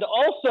happened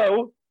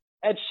also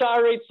at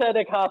Shaarei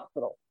Tzedek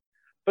Hospital.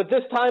 But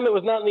this time it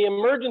was not in the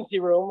emergency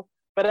room,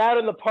 but out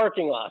in the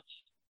parking lot.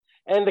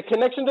 And the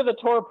connection to the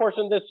Torah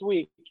portion this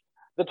week,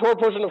 the Torah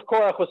portion of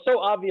Korach, was so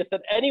obvious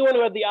that anyone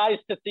who had the eyes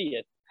to see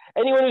it,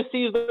 anyone who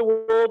sees the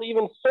world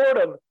even sort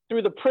of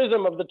through the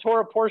prism of the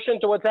Torah portion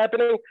to what's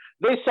happening,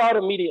 they saw it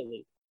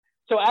immediately.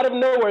 So out of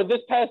nowhere,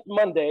 this past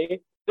Monday,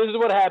 this is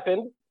what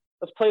happened.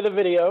 Let's play the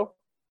video.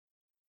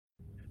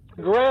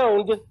 The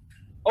ground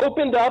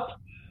opened up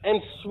and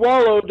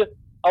swallowed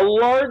a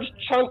large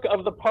chunk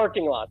of the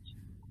parking lot,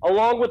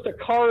 along with the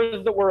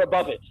cars that were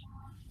above it.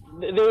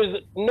 There's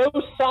no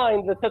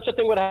sign that such a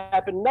thing would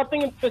happen.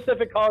 Nothing in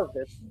specific caused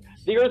it.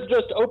 The earth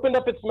just opened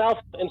up its mouth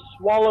and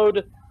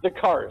swallowed the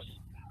cars.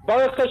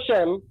 Baruch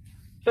Hashem,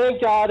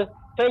 thank God,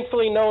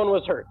 thankfully no one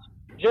was hurt.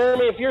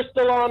 Jeremy, if you're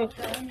still on,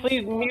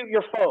 please mute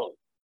your phone.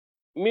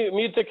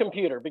 Mute the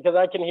computer, because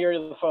I can hear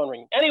the phone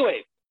ring.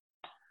 Anyway,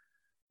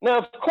 now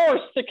of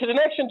course, the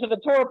connection to the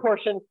Torah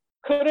portion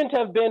couldn't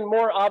have been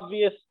more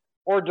obvious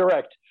or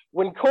direct.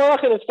 When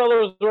Korach and his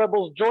fellow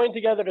rebels joined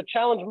together to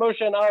challenge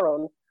Moshe and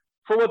Aaron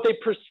for what they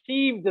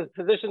perceived as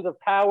positions of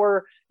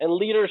power and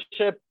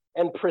leadership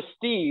and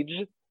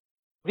prestige,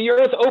 the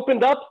earth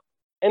opened up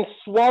and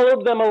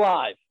swallowed them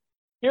alive.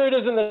 Here it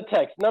is in the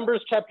text,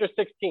 Numbers chapter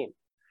 16.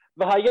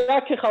 But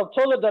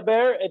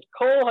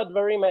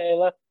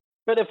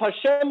if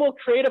Hashem will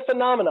create a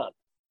phenomenon,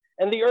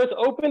 and the earth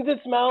opens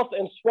its mouth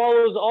and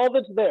swallows all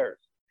that's theirs,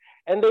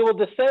 and they will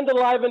descend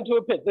alive into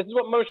a pit. This is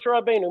what Moshe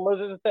Rabbeinu,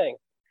 Moses is saying.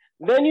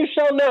 Then you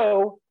shall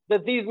know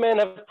that these men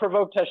have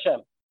provoked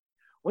Hashem.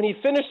 When he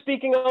finished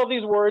speaking all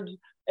these words,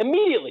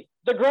 immediately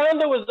the ground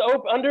that was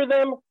under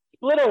them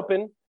split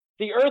open,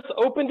 the earth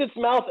opened its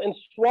mouth and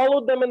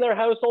swallowed them and their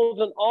households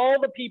and all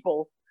the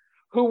people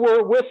who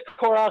were with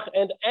Korach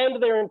and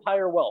their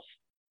entire wealth.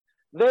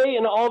 They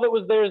and all that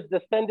was theirs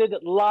descended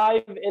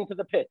live into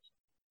the pit.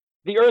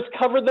 the earth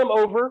covered them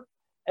over,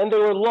 and they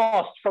were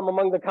lost from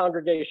among the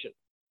congregation.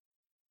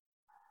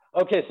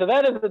 Okay, so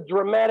that is a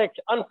dramatic,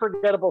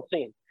 unforgettable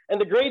scene. And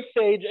the great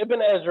sage,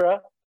 Ibn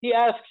Ezra, he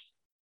asks,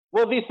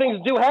 well, these things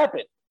do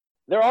happen.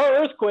 There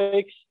are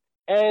earthquakes,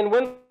 and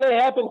when they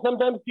happen,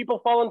 sometimes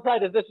people fall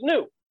inside. Is this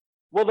new?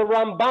 Well, the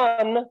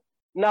Ramban,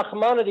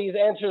 Nachmanides,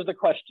 answers the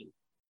question.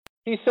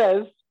 He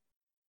says,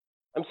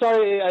 I'm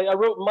sorry, I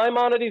wrote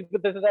Maimonides,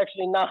 but this is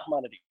actually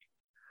Nachmanides.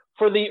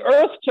 For the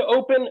earth to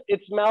open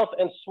its mouth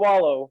and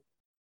swallow,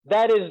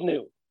 that is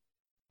new.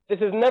 This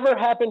has never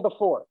happened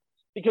before.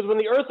 Because when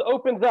the earth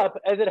opens up,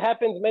 as it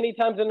happens many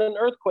times in an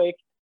earthquake,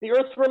 the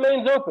earth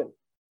remains open.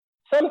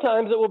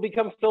 Sometimes it will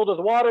become filled with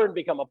water and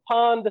become a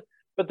pond,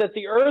 but that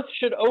the earth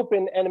should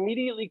open and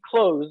immediately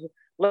close,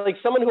 like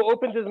someone who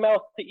opens his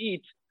mouth to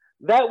eat,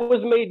 that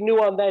was made new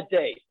on that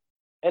day.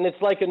 And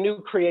it's like a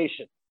new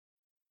creation.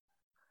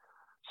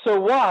 So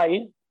why,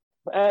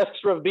 asks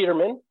Rav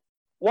Biderman,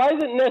 why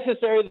is it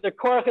necessary that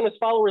Korach and his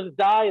followers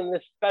die in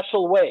this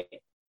special way?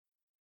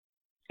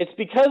 It's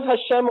because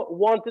Hashem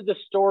wanted the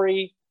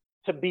story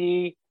to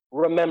be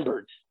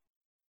remembered.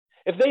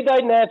 If they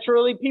died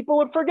naturally, people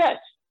would forget.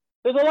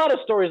 There's a lot of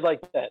stories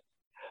like that.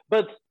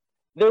 But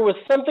there was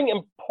something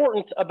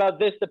important about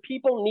this that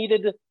people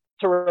needed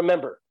to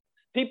remember.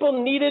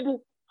 People needed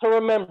to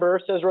remember,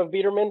 says Rav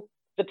Biderman,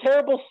 the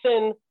terrible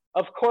sin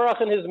of Korach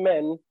and his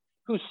men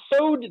who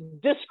sowed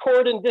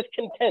discord and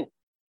discontent,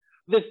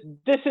 this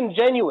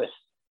disingenuous,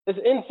 this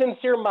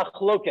insincere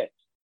machloket,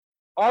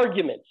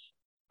 arguments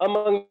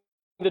among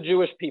the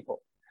Jewish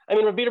people. I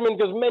mean, Rav Biderman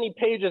goes many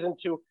pages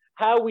into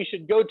how we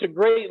should go to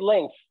great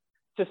lengths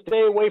to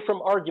stay away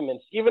from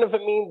arguments, even if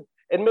it means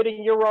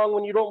admitting you're wrong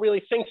when you don't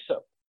really think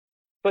so.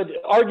 But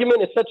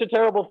argument is such a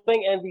terrible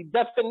thing, and the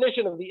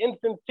definition of the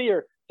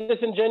insincere,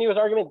 disingenuous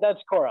argument, that's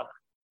Korach.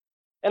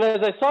 And as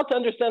I sought to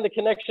understand the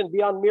connection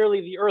beyond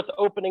merely the earth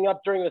opening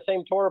up during the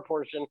same Torah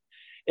portion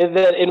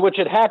in which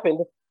it happened,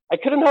 I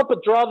couldn't help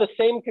but draw the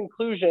same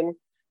conclusion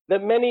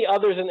that many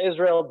others in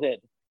Israel did.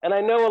 And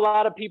I know a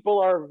lot of people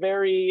are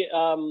very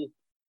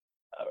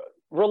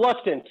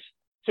reluctant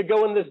to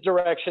go in this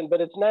direction, but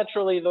it's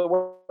naturally the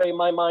way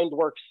my mind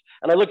works.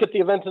 And I look at the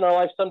events in our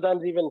life,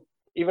 sometimes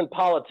even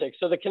politics.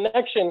 So the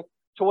connection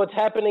to what's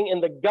happening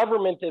in the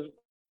government of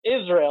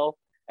Israel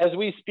as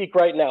we speak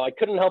right now, I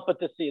couldn't help but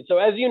to see it. So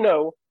as you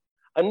know,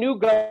 a new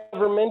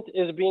government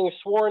is being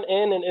sworn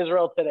in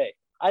Israel today.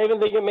 I even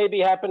think it may be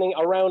happening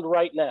around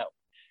right now.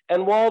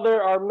 And while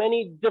there are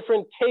many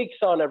different takes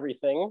on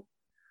everything,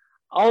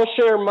 I'll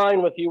share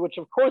mine with you, which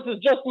of course is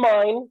just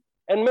mine,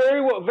 and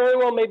very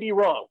well may be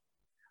wrong.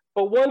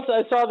 But once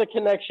I saw the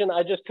connection,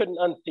 I just couldn't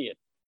unsee it.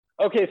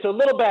 Okay, so a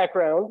little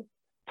background.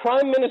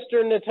 Prime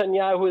Minister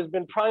Netanyahu has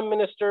been prime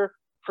minister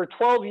for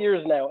 12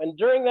 years now. And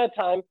during that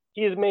time,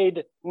 he has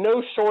made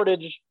no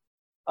shortage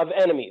of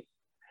enemies.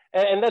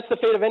 And that's the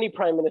fate of any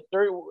prime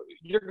minister.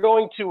 You're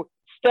going to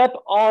step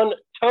on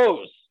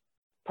toes,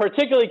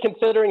 particularly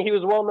considering he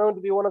was well known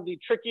to be one of the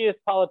trickiest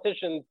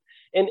politicians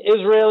in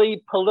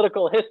Israeli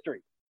political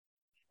history.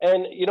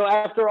 And, you know,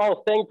 after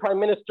all, staying prime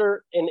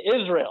minister in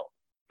Israel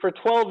for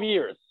 12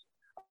 years,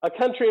 a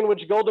country in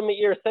which Golda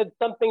Meir said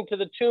something to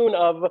the tune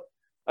of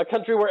a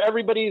country where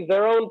everybody's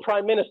their own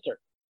prime minister.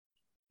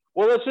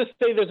 Well, let's just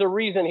say there's a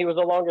reason he was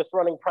the longest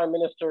running prime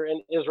minister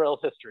in Israel's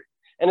history.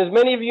 And as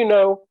many of you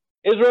know,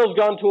 Israel's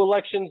gone to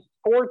elections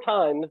 4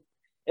 times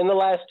in the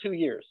last 2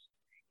 years,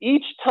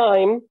 each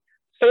time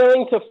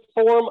failing to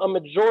form a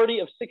majority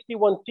of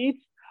 61 seats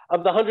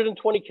of the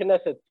 120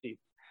 Knesset seats.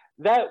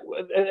 That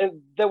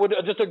would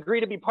just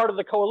agree to be part of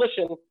the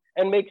coalition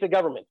and make the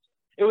government.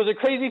 It was a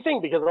crazy thing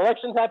because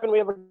elections happen, we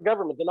have a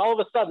government, and all of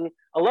a sudden,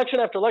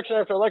 election after election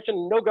after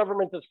election, no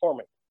government is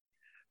forming.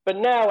 But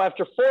now,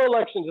 after 4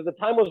 elections, as the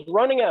time was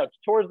running out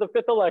towards the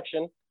 5th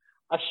election,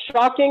 a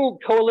shocking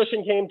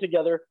coalition came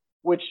together,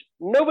 which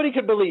nobody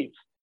could believe,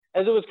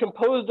 as it was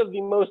composed of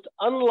the most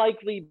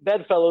unlikely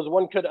bedfellows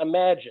one could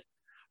imagine,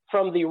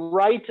 from the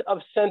right of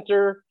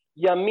center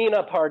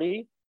Yamina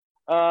party,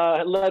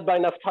 led by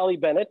Naftali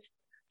Bennett,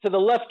 to the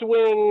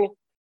left-wing,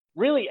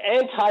 really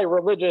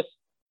anti-religious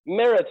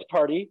Meretz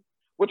party,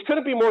 which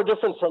couldn't be more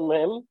different from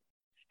him,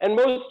 and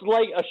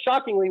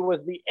shockingly was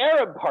the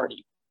Arab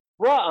party,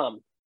 Ra'am,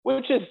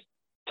 which is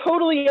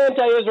totally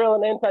anti-Israel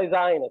and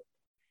anti-Zionist,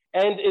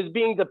 and is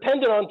being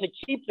depended on to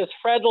keep this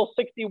fragile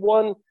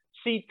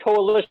 61-seat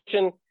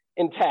coalition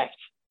intact.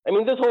 I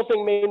mean, this whole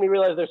thing made me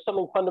realize there's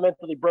something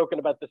fundamentally broken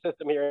about the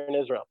system here in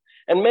Israel.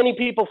 And many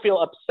people feel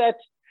upset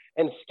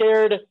and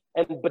scared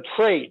and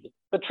betrayed,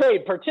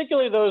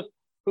 particularly those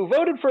who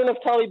voted for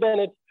Naftali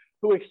Bennett,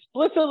 who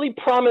explicitly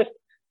promised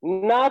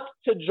not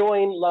to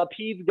join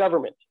Lapid's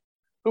government,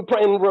 who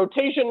in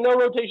rotation, no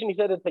rotation, he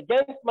said, it's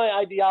against my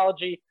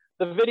ideology.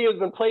 The video's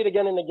been played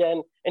again and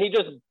again, and he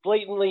just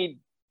blatantly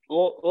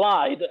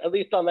lied, at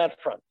least on that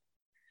front.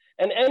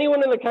 And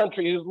anyone in the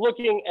country who's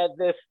looking at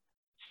this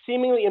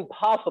seemingly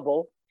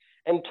impossible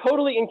and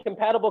totally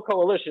incompatible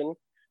coalition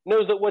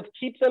knows that what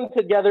keeps them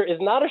together is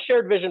not a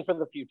shared vision for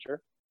the future.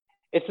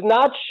 It's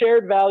not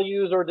shared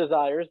values or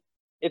desires.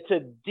 It's a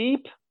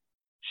deep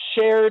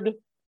shared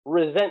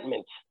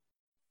resentment,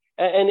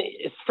 and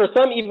for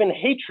some even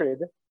hatred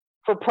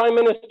for Prime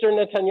Minister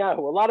Netanyahu.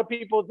 A lot of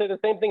people say the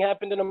same thing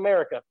happened in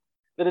America,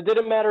 that it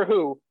didn't matter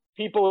who,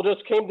 people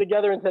just came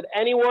together and said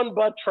anyone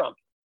but Trump.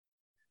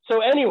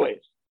 So anyways,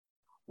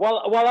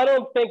 while I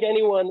don't think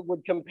anyone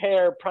would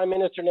compare Prime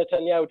Minister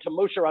Netanyahu to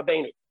Moshe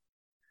Rabbeinu,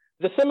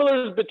 the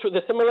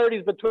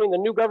similarities between the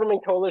new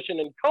government coalition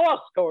and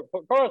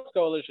Korach's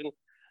coalition,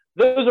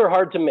 those are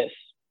hard to miss.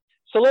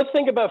 So let's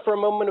think for a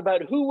moment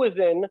about who was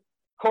in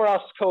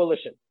Korach's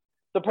coalition.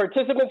 The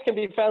participants can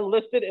be found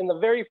listed in the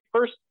very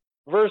first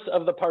verse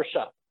of the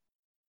Parsha.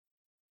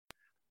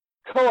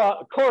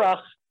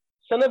 Korach,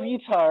 son of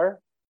Yitzhar,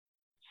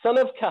 son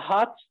of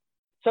Kahat,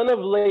 son of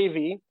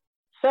Levi,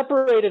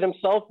 separated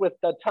himself with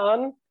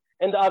Datan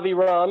and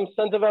Aviram,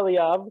 sons of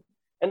Eliab,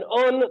 and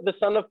On, the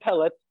son of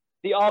Pelet,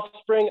 the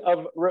offspring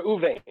of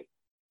Reuven.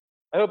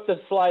 I hope this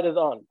slide is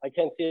on. I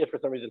can't see it for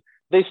some reason.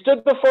 They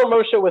stood before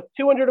Moshe with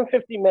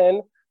 250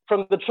 men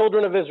from the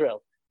children of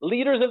Israel,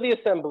 leaders of the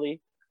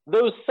assembly,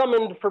 those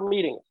summoned for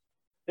meetings.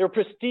 They were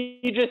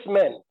prestigious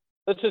men.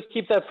 Let's just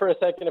keep that for a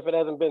second if it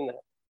hasn't been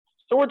there.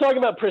 So we're talking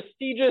about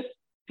prestigious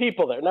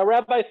people there. Now,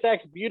 Rabbi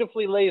Sachs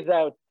beautifully lays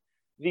out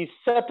the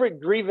separate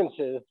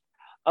grievances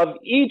of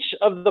each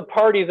of the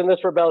parties in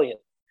this rebellion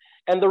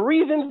and the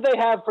reasons they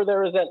have for their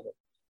resentment.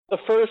 The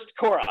first,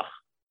 Korach.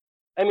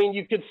 I mean,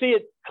 you could see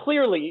it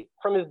clearly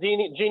from his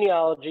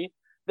genealogy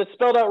that's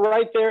spelled out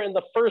right there in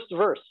the first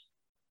verse.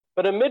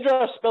 But a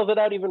midrash spells it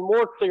out even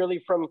more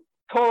clearly from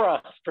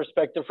Korach's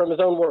perspective, from his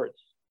own words.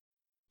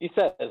 He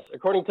says,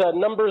 according to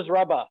Numbers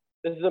Rabbah,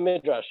 this is a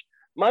midrash,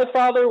 my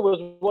father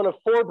was one of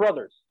 4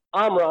 brothers.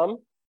 Amram,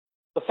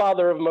 the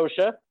father of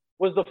Moshe,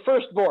 was the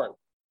firstborn.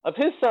 Of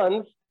his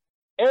sons,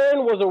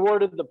 Aaron was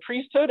awarded the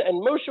priesthood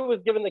and Moshe was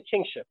given the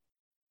kingship.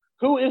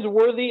 Who is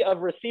worthy of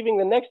receiving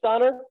the next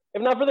honor,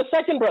 if not for the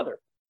second brother?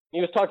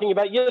 He was talking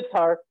about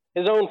Yitzhar,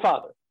 his own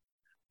father.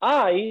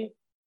 I,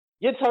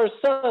 Yitzhar's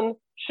son,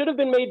 should have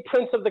been made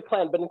prince of the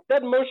clan, but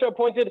instead Moshe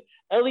appointed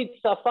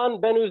Elitzaphan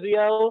ben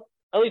Uziel,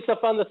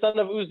 Elitzaphan the son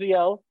of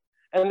Uziel,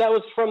 and that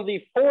was from the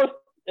 4th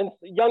and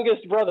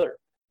youngest brother,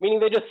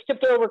 meaning they just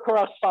skipped over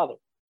Korach's father.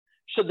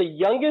 Should the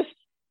youngest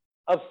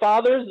of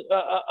father's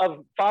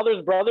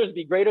brothers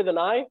be greater than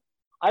I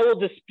will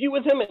dispute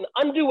with him and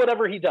undo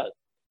whatever he does.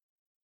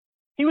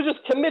 He was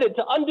just committed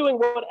to undoing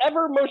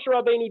whatever Moshe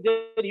Rabbeinu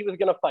did, he was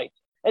going to fight.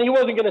 And he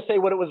wasn't going to say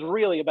what it was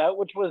really about,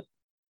 which was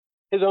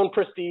his own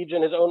prestige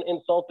and his own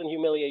insult and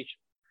humiliation.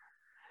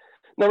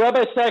 Now,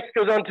 Rabbi Sachs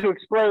goes on to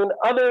explain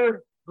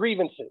other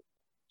grievances.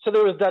 So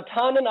there was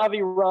Datan and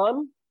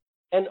Aviram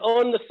and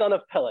On, the son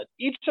of Pelet.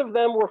 Each of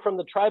them were from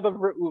the tribe of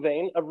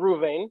Reuben,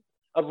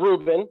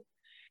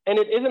 and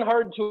it isn't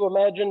hard to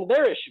imagine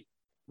their issue.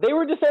 They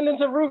were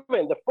descendants of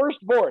Reuben, the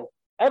firstborn.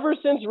 Ever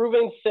since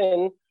Reuben's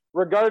sin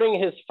regarding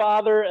his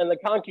father and the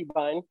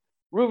concubine,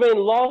 Reuben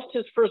lost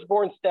his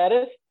firstborn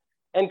status,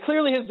 and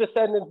clearly his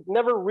descendants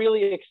never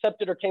really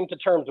accepted or came to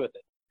terms with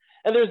it.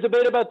 And there's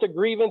debate about the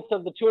grievance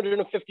of the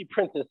 250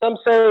 princes. Some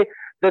say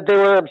that they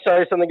were, I'm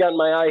sorry, something got in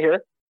my eye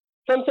here.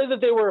 Some say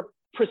that they were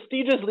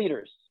prestigious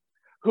leaders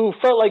who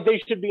felt like they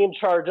should be in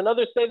charge. And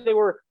others say they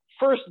were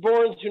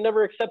firstborns who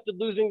never accepted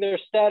losing their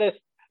status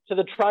to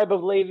the tribe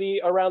of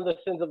Levi around the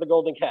sins of the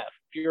golden calf,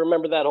 if you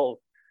remember the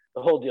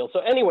whole deal. So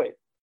anyway,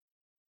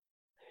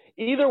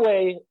 either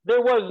way,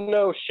 there was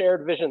no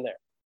shared vision there.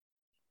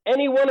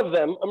 Any one of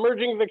them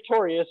emerging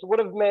victorious would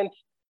have meant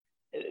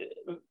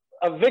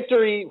a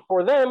victory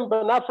for them,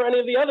 but not for any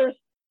of the others.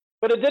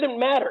 But it didn't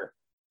matter.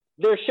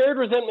 Their shared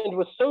resentment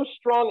was so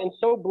strong and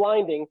so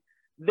blinding,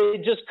 they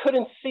just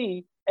couldn't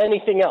see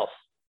anything else.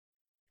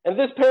 And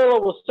this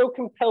parallel was so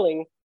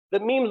compelling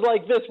that memes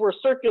like this were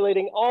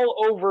circulating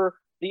all over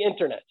the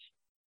internet.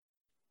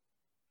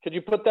 Could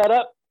you put that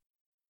up?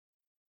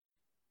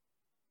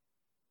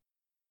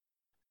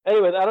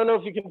 Anyways, I don't know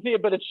if you can see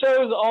it, but it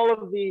shows all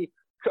of the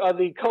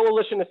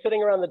coalition is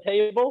sitting around the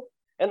table,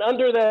 and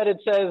under that it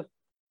says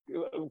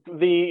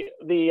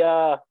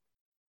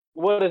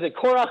what is it?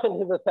 Korach and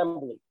his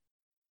assembly.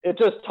 It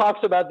just talks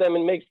about them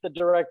and makes the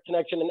direct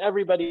connection, and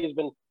everybody has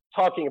been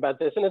talking about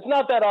this. And it's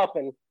not that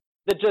often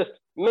that just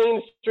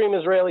mainstream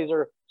Israelis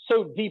are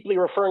so deeply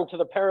referring to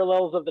the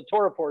parallels of the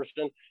Torah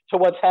portion to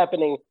what's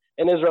happening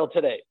in Israel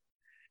today.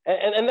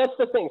 And that's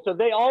the thing. So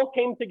they all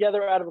came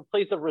together out of a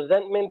place of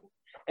resentment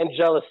and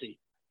jealousy.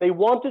 They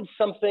wanted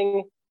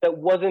something that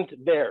wasn't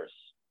theirs.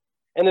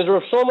 And as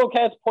Rav Shlomo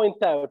Katz points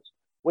out,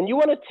 when you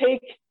want to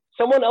take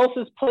someone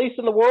else's place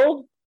in the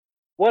world,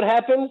 what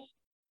happens?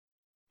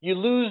 You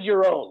lose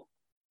your own.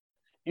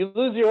 You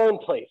lose your own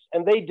place.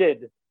 And they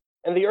did.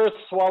 And the earth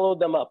swallowed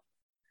them up.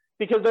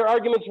 Because their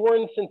arguments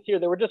weren't sincere.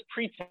 They were just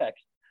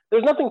pretext.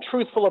 There's nothing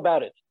truthful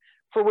about it.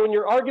 For when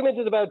your argument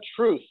is about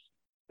truth,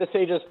 the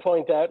sages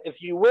point out, if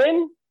you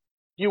win,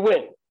 you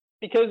win.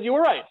 Because you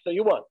were right, so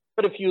you won.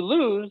 But if you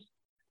lose,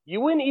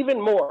 you win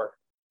even more.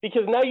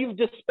 Because now you've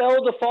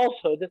dispelled a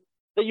falsehood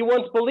that you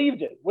once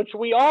believed in, which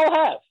we all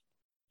have.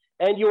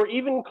 And you're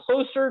even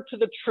closer to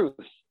the truth.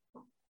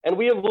 And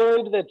we have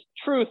learned that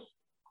truth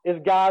is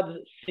God's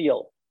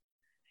seal.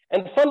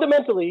 And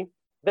fundamentally,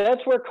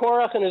 that's where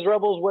Korach and his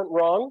rebels went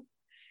wrong.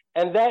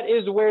 And that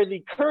is where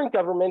the current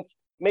government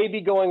may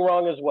be going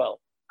wrong as well.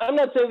 I'm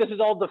not saying this is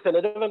all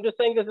definitive. I'm just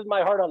saying this is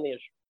my heart on the issue.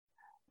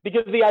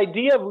 Because the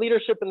idea of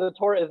leadership in the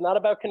Torah is not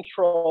about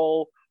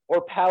control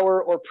or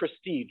power or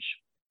prestige.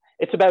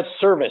 It's about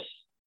service.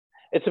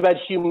 It's about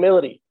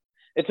humility.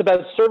 It's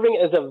about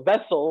serving as a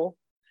vessel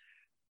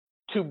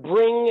to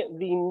bring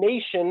the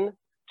nation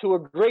to a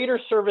greater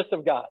service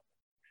of God,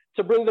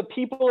 to bring the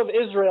people of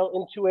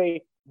Israel into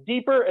a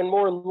deeper and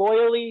more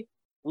loyally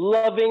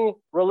loving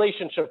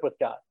relationship with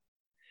God.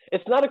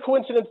 It's not a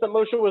coincidence that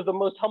Moshe was the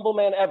most humble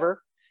man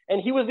ever,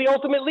 and he was the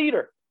ultimate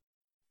leader.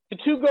 The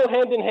two go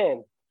hand in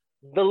hand.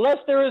 The less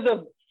there is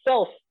of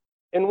self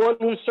in one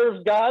who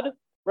serves God,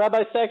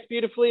 Rabbi Sachs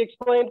beautifully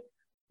explained,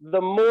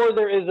 the more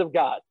there is of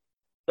God.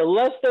 The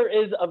less there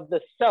is of the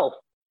self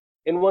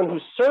in one who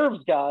serves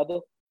God,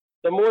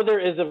 the more there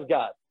is of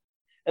God.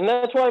 And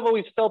that's why I've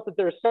always felt that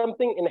there's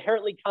something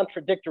inherently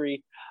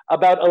contradictory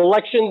about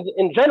elections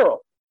in general,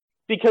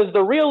 because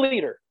the real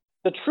leader,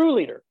 the true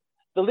leader,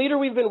 the leader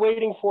we've been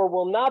waiting for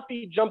will not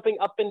be jumping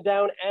up and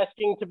down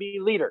asking to be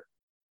leader.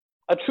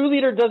 A true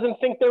leader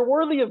doesn't think they're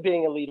worthy of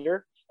being a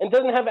leader and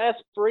doesn't have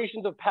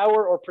aspirations of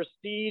power or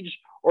prestige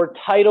or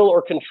title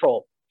or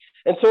control.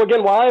 And so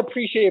again, while I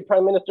appreciate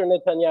Prime Minister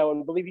Netanyahu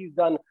and believe he's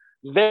done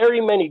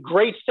very many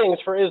great things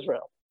for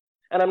Israel,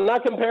 and I'm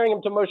not comparing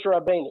him to Moshe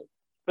Rabbeinu,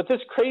 but this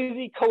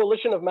crazy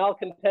coalition of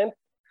malcontent,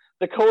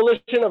 the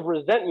coalition of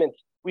resentment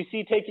we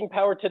see taking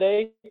power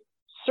today,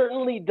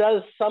 certainly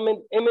does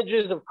summon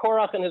images of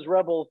Korach and his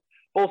rebels,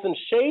 both in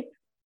shape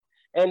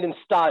and in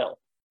style.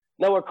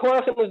 Now, what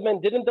Korach and his men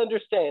didn't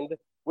understand,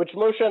 which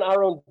Moshe and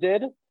Aaron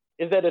did,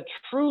 is that a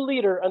true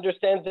leader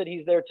understands that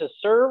he's there to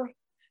serve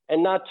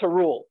and not to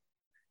rule,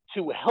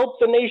 to help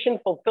the nation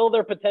fulfill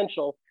their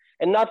potential,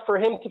 and not for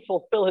him to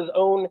fulfill his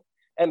own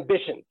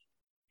ambitions.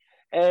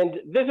 And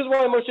this is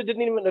why Moshe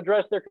didn't even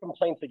address their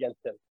complaints against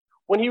him.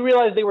 When he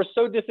realized they were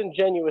so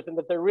disingenuous and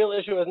that their real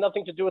issue has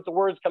nothing to do with the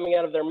words coming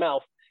out of their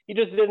mouth, he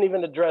just didn't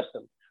even address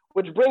them.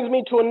 Which brings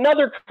me to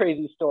another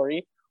crazy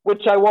story,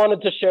 which I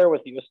wanted to share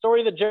with you. A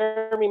story that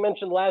Jeremy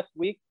mentioned last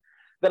week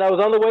that I was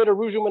on the way to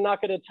Ruju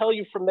Menaka to tell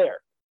you from there.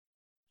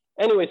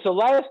 Anyway, so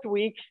last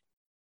week,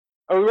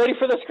 are we ready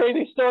for this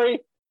crazy story?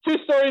 2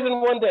 stories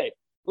in one day.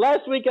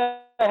 Last week,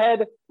 I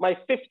had my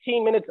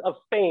 15 minutes of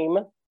fame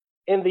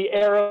in the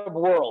Arab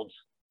world,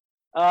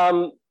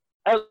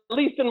 at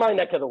least in my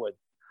neck of the woods.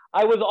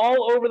 I was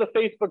all over the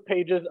Facebook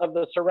pages of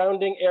the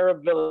surrounding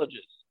Arab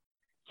villages.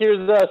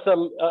 Here's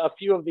a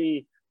few of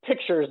the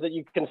pictures that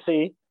you can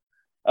see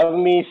of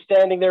me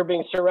standing there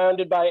being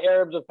surrounded by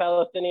Arabs with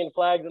Palestinian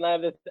flags, and I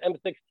have this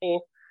M16.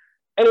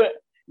 Anyway,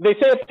 they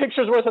say a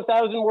picture's worth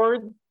 1,000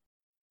 words.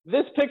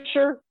 This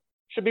picture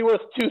should be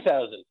worth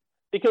 2,000,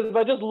 because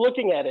by just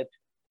looking at it,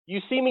 you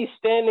see me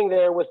standing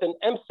there with an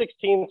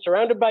M16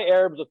 surrounded by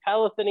Arabs with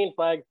Palestinian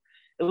flags.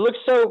 It looks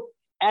so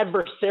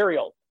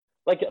adversarial,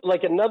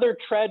 like another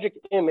tragic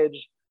image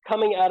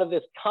coming out of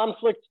this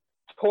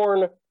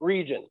conflict-torn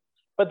region.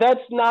 But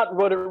that's not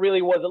what it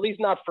really was, at least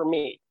not for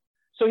me.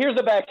 So here's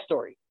the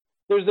backstory.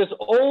 There's this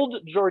old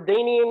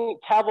Jordanian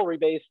cavalry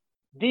base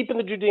deep in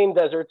the Judean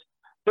desert,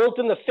 built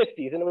in the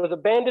 50s, and it was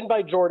abandoned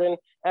by Jordan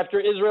after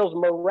Israel's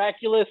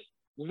miraculous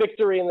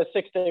victory in the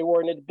Six-Day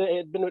War, and it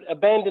had been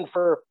abandoned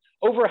for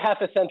over half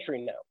a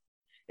century now.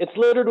 It's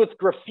littered with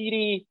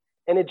graffiti,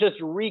 and it just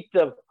reeked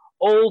of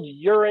old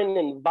urine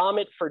and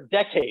vomit for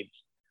decades.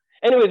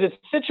 Anyways, it's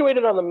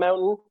situated on the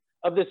mountain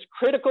of this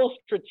critical,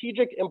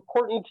 strategic,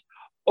 important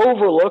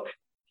overlook,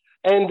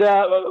 and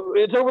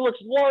it overlooks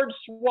large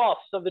swaths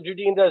of the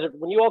Judean desert.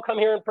 When you all come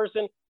here in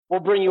person,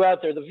 we'll bring you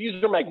out there. The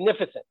views are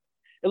magnificent.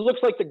 It looks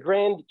like the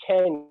Grand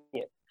Canyon.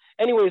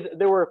 Anyways,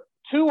 there were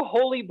 2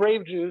 holy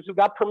brave Jews who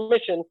got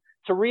permission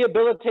to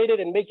rehabilitate it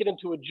and make it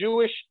into a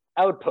Jewish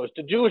outpost,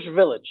 a Jewish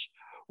village,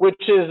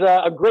 which is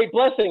a great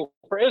blessing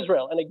for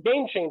Israel and a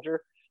game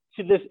changer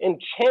to this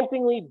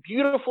enchantingly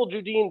beautiful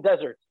Judean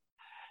desert,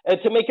 and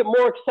to make it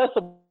more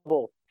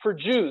accessible for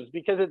Jews,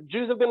 because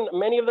Jews have been,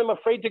 many of them,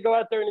 afraid to go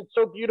out there, and it's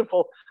so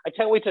beautiful. I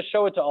can't wait to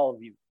show it to all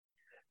of you.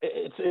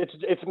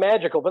 It's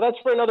magical, but that's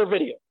for another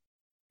video.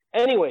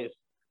 Anyways,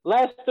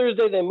 last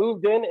Thursday, they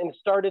moved in and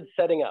started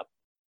setting up.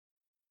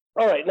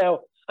 All right,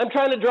 now, I'm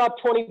trying to drop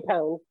 20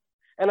 pounds,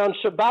 and on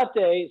Shabbat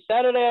day,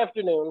 Saturday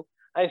afternoon,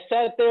 I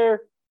sat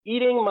there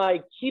eating my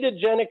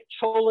ketogenic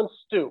cholent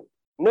stew.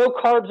 No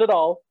carbs at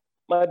all.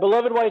 My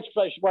beloved wife,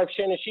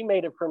 Shanna, she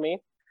made it for me.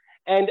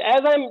 And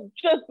as I'm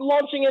just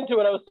launching into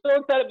it, I was so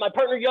excited. My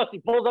partner,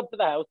 Yossi, pulls up to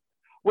the house,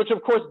 which,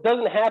 of course,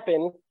 doesn't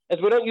happen, as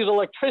we don't use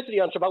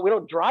electricity on Shabbat. We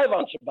don't drive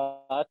on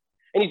Shabbat.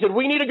 And he said,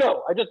 we need to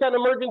go. I just got an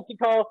emergency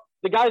call.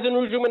 The guys in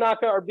Ruju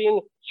Menaka are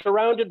being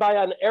surrounded by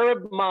an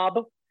Arab mob,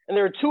 and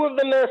there are 2 of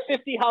them there,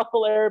 50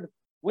 hostile Arabs.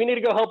 We need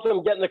to go help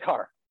them get in the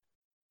car.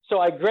 So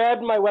I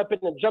grabbed my weapon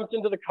and jumped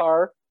into the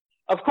car,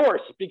 of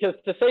course, because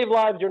to save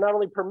lives, you're not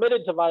only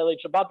permitted to violate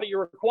Shabbat, but you're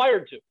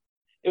required to.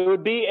 It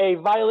would be a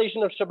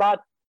violation of Shabbat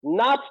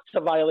not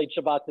to violate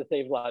Shabbat to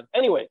save lives.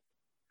 Anyway,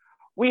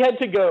 we had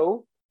to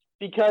go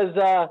because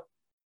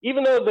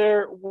even though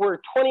we're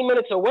 20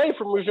 minutes away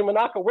from Ruzha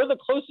Menachem, we're the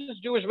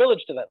closest Jewish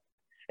village to them.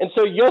 And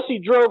so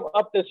Yossi drove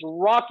up this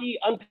rocky,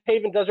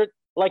 unpaved desert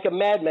like a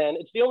madman.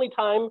 It's the only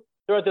time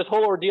throughout this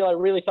whole ordeal I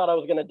really thought I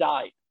was going to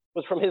die,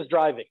 was from his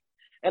driving.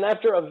 And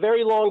after a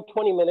very long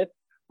 20 minutes,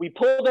 we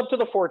pulled up to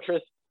the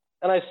fortress,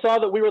 and I saw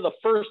that we were the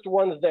first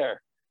ones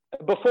there,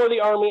 before the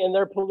army and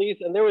their police.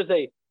 And there was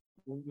a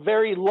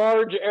very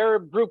large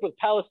Arab group with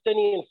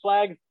Palestinian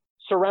flags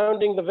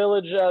surrounding the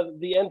village,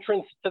 the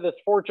entrance to this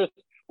fortress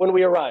when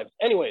we arrived.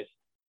 Anyways,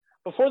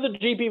 before the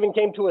Jeep even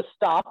came to a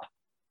stop,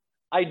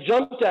 I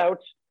jumped out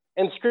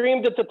and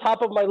screamed at the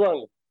top of my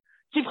lungs,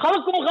 "Kif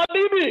khalkum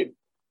habibi?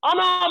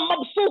 Ana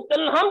mabsut,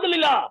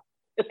 alhamdulillah.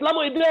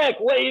 Islamu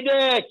idek, wa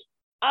idek.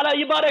 Ala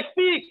yibarak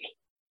fik."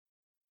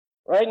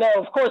 Right now,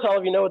 of course, all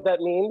of you know what that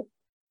means,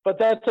 but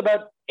that's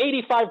about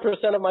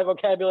 85% of my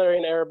vocabulary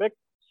in Arabic.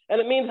 And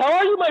it means, "How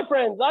are you, my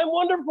friends? I'm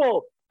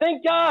wonderful.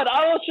 Thank God.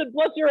 Allah should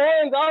bless your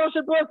hands. Allah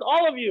should bless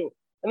all of you."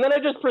 And then I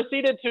just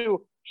proceeded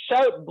to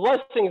shout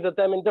blessings at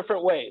them in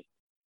different ways.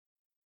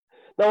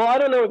 Now, I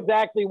don't know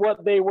exactly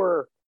what they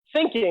were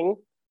thinking.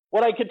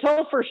 What I could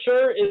tell for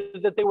sure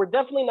is that they were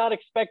definitely not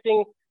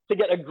expecting to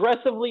get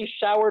aggressively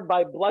showered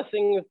by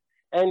blessings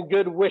and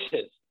good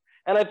wishes.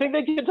 And I think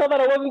they could tell that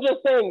I wasn't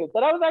just saying this,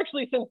 that I was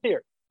actually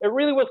sincere. It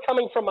really was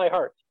coming from my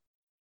heart.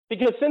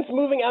 Because since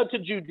moving out to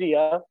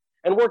Judea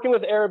and working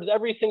with Arabs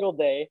every single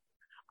day,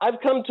 I've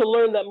come to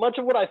learn that much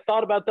of what I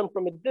thought about them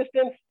from a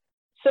distance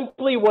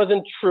simply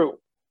wasn't true.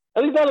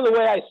 At least not in the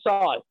way I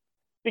saw it.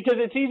 Because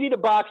it's easy to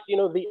box,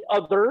 the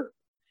other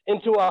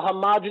into a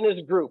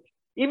homogenous group,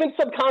 even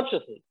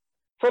subconsciously,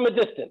 from a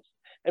distance.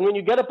 And when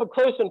you get up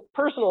close and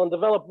personal and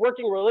develop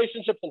working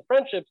relationships and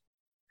friendships,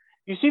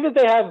 you see that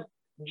they have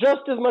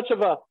just as much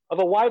of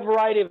a wide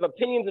variety of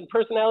opinions and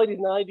personalities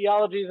and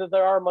ideologies as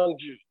there are among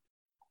Jews.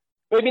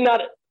 Maybe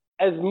not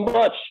as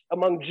much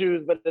among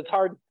Jews, but it's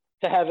hard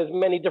to have as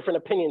many different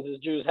opinions as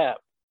Jews have.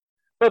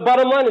 But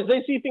bottom line is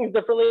they see things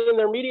differently, and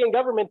their media and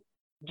government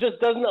just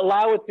doesn't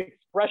allow its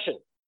expression.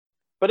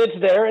 But it's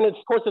there, and of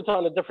course it's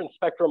on a different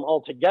spectrum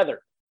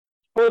altogether.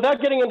 But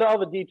without getting into all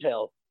the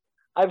details,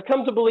 I've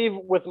come to believe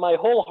with my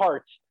whole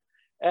heart,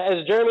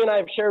 as Jeremy and I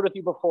have shared with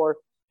you before,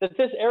 that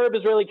this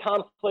Arab-Israeli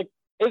conflict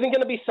isn't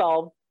going to be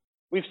solved.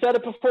 We've said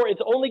it before,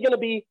 it's only going to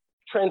be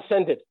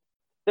transcended.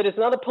 That it's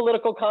not a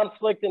political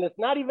conflict, and it's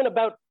not even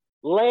about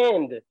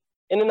land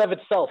in and of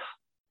itself.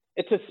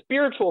 It's a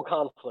spiritual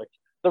conflict,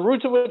 the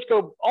roots of which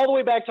go all the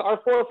way back to our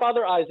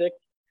forefather Isaac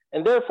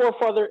and their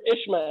forefather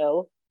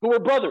Ishmael, who were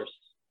brothers,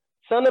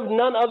 son of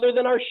none other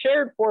than our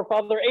shared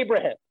forefather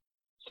Abraham.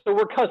 So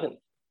we're cousins,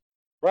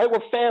 right?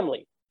 We're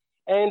family.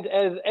 And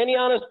as any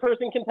honest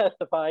person can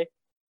testify,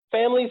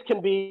 families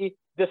can be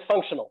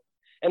dysfunctional.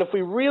 And if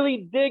we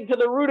really dig to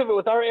the root of it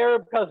with our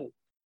Arab cousins,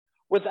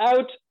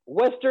 without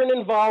Western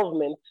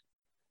involvement,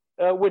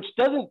 which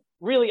doesn't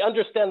really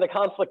understand the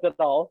conflict at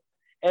all,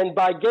 and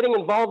by getting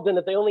involved in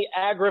it, they only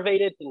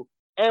aggravate it and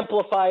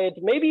amplify it,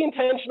 maybe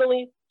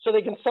intentionally, so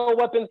they can sell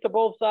weapons to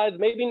both sides,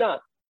 maybe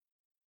not.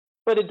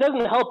 But it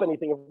doesn't help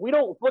anything if we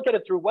don't look at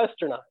it through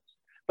Western eyes.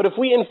 But if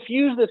we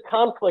infuse this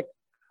conflict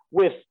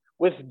with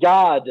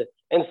God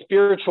and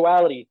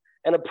spirituality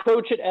and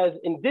approach it as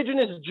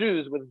indigenous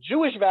Jews with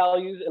Jewish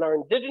values in our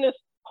indigenous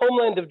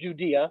homeland of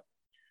Judea,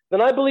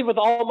 then I believe with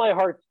all my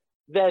heart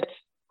that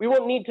we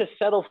won't need to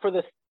settle for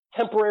this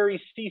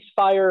temporary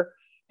ceasefire,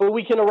 but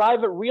we can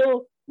arrive at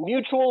real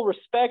mutual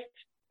respect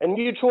and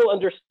mutual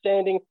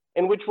understanding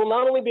in which we'll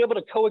not only be able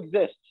to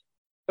coexist,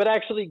 but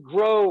actually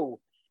grow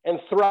and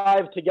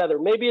thrive together.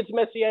 Maybe it's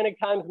messianic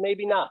times,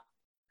 maybe not.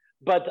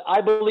 But I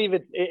believe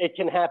it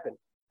can happen.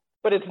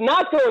 But it's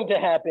not going to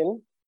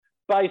happen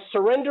by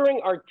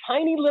surrendering our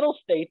tiny little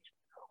state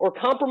or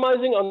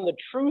compromising on the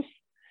truth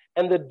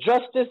and the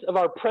justice of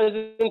our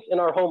presence in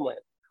our homeland.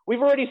 We've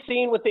already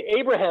seen with the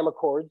Abraham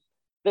Accords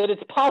that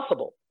it's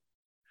possible.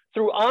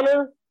 Through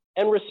honor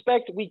and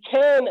respect, we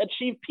can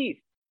achieve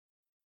peace.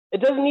 It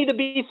doesn't need to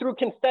be through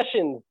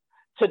concessions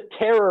to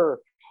terror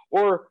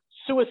or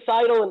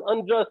suicidal and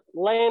unjust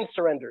land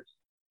surrenders.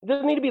 It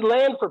doesn't need to be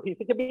land for peace.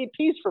 It can be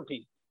peace for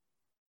peace.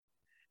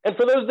 And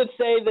for those that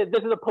say that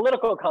this is a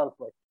political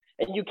conflict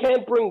and you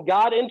can't bring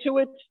God into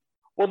it,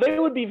 well, they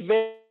would be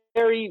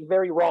very,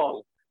 very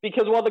wrong.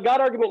 Because while the God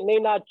argument may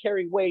not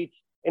carry weight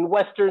in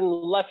Western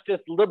leftist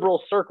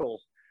liberal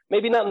circles,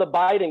 maybe not in the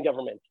Biden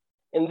government,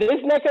 in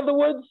this neck of the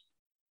woods,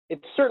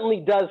 it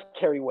certainly does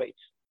carry weight.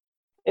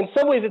 In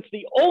some ways, it's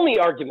the only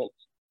argument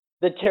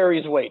that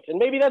carries weight. And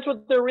maybe that's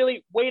what they're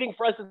really waiting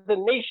for us as a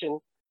nation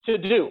to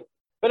do.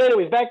 But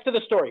anyways, back to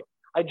the story.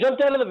 I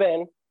jumped out of the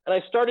van and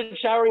I started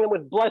showering them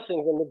with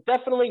blessings, and it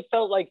definitely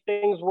felt like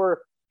things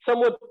were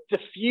somewhat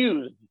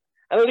diffused.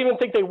 I don't even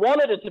think they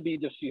wanted it to be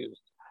diffused.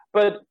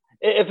 But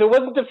if it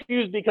wasn't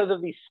diffused because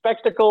of the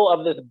spectacle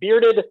of this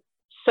bearded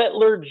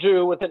settler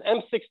Jew with an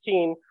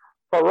M16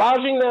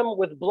 barraging them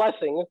with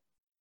blessings,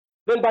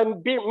 then by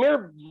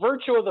mere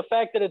virtue of the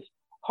fact that it's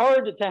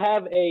hard to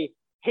have a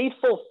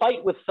hateful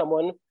fight with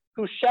someone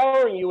who's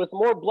showering you with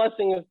more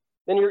blessings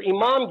than your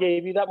imam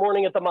gave you that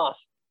morning at the mosque.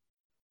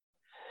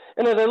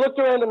 And as I looked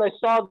around and I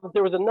saw that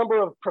there was a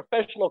number of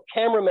professional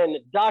cameramen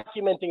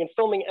documenting and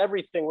filming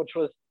everything, which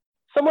was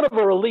somewhat of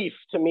a relief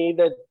to me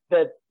that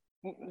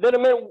it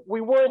meant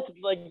we weren't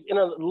like in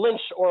a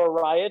lynch or a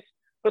riot,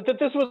 but that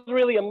this was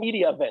really a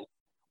media event,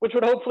 which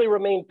would hopefully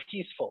remain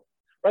peaceful,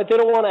 right? They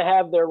don't want to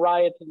have their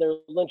riots and their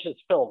lynches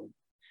filmed.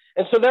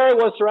 And so there I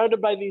was,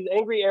 surrounded by these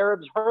angry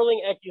Arabs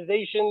hurling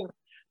accusations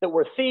that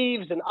we're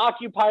thieves and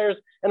occupiers.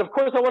 And of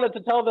course, I wanted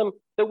to tell them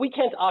that we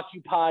can't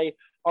occupy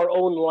our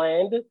own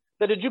land,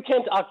 that a Jew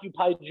can't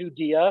occupy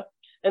Judea,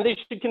 and they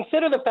should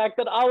consider the fact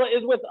that Allah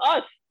is with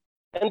us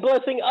and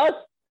blessing us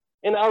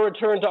in our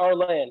return to our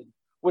land,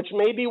 which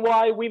may be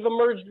why we've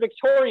emerged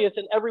victorious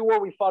in every war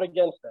we fought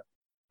against them.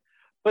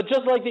 But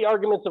just like the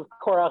arguments of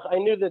Korach, I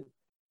knew that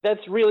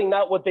that's really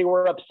not what they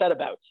were upset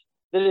about,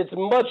 that it's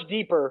much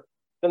deeper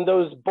than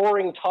those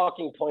boring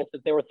talking points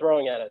that they were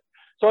throwing at it.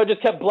 So I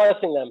just kept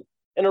blessing them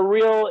in a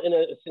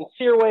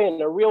sincere way,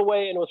 in a real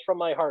way, and it was from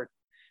my heart.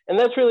 And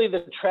that's really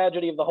the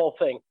tragedy of the whole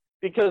thing.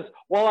 Because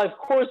while I, of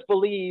course,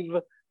 believe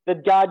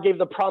that God gave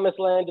the promised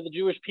land to the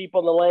Jewish people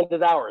and the land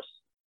is ours,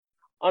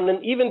 on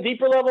an even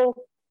deeper level,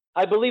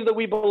 I believe that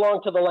we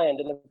belong to the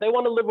land. And if they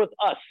want to live with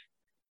us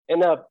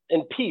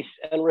in peace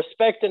and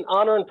respect and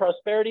honor and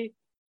prosperity,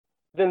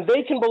 then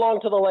they can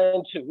belong to the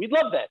land too. We'd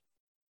love that.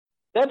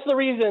 That's the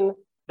reason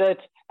that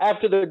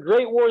after the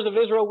great wars of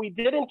Israel, we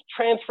didn't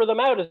transfer them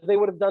out as they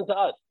would have done to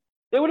us.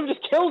 They would have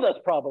just killed us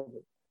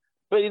probably,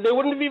 but they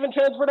wouldn't have even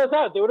transferred us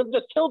out. They would have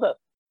just killed us.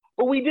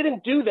 But we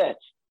didn't do that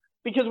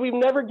because we've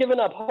never given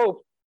up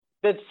hope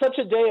that such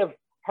a day of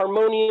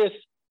harmonious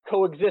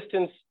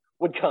coexistence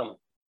would come.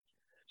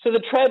 So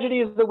the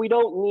tragedy is that we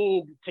don't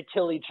need to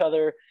kill each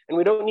other and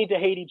we don't need to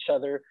hate each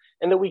other,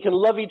 and that we can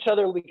love each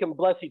other and we can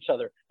bless each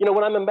other. You know,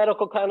 when I'm a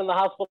medical clown in the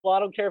hospital, I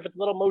don't care if it's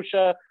little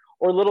Moshe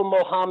or little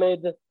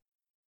Mohammed.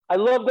 I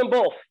love them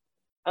both,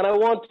 and I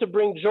want to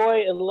bring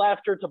joy and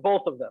laughter to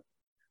both of them.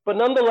 But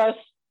nonetheless,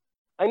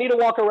 I need to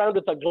walk around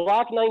with a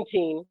Glock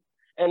 19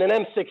 and an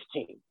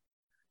M16.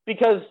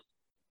 Because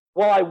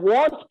while I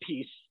want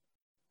peace,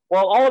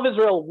 while all of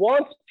Israel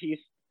wants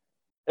peace,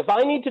 if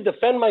I need to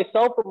defend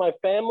myself or my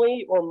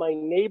family or my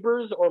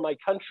neighbors or my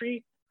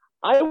country,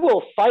 I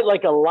will fight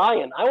like a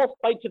lion. I will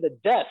fight to the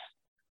death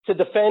to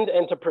defend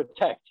and to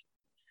protect.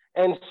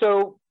 And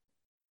so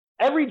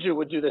every Jew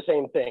would do the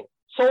same thing.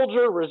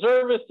 Soldier,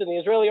 reservist in the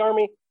Israeli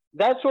army,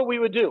 that's what we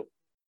would do.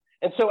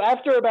 And so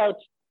after about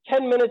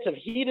 10 minutes of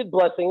heated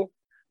blessings,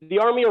 the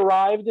army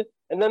arrived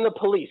and then the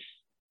police.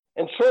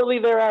 And shortly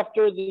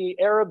thereafter, the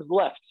Arabs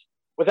left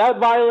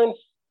without violence,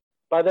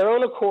 by their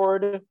own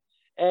accord,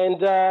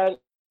 and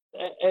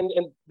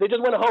they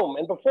just went home.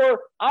 And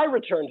before I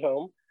returned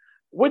home,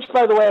 which,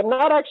 by the way, I'm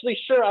not actually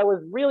sure I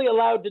was really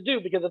allowed to do,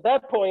 because at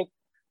that point,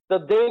 the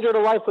danger to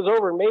life was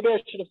over. Maybe I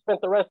should have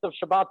spent the rest of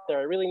Shabbat there.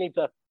 I really need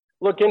to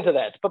look into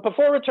that. But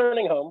before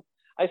returning home,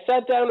 I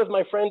sat down with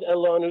my friend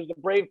Elon, who's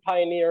the brave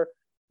pioneer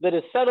that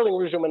is settling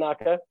Ruju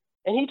Menaka,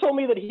 and he told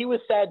me that he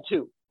was sad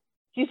too.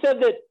 He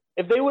said that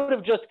if they would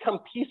have just come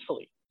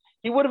peacefully,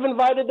 he would have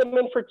invited them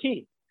in for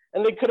tea,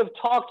 and they could have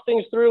talked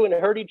things through and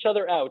heard each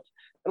other out.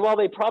 And while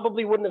they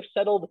probably wouldn't have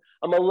settled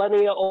a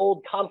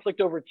millennia-old conflict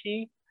over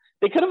tea,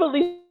 they could have at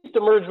least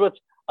emerged with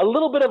a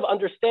little bit of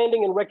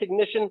understanding and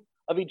recognition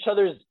of each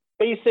other's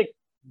basic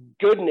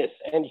goodness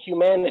and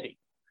humanity.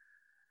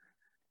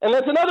 And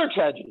that's another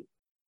tragedy.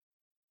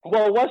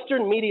 While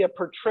Western media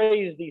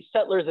portrays these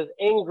settlers as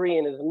angry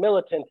and as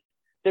militant,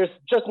 there's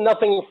just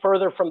nothing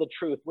further from the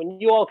truth. When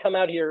you all come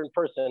out here in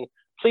person,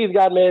 please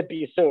God, may it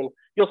be soon,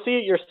 you'll see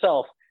it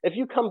yourself. If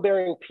you come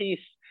bearing peace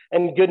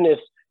and goodness,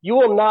 you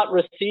will not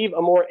receive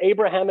a more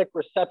Abrahamic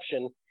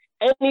reception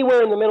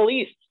anywhere in the Middle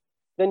East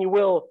than you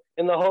will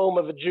in the home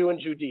of a Jew in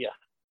Judea.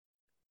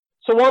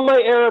 So while my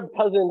Arab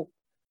cousins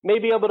may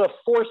be able to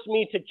force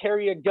me to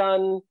carry a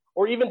gun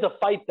or even to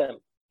fight them,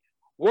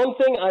 one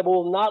thing I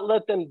will not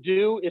let them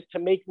do is to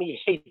make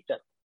me hate them.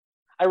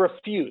 I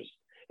refuse.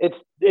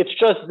 It's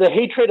just the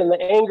hatred and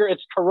the anger,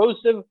 it's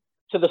corrosive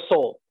to the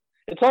soul.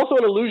 It's also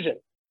an illusion,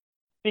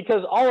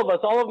 because all of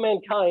us, all of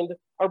mankind,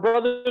 are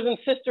brothers and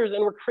sisters,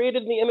 and we're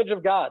created in the image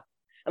of God.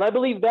 And I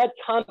believe that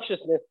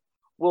consciousness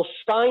will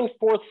shine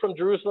forth from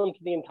Jerusalem to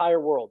the entire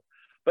world.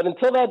 But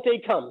until that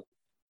day comes,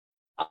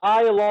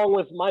 I, along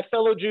with my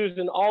fellow Jews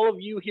and all of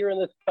you here in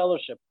this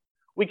fellowship,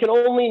 we can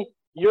only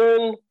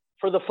yearn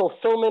for the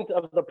fulfillment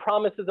of the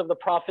promises of the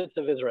prophets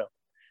of Israel,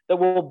 that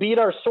we'll beat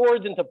our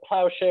swords into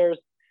plowshares,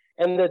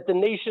 and that the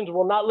nations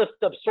will not lift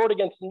up sword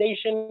against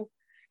nation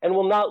and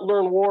will not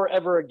learn war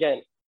ever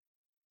again.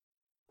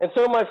 And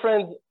so, my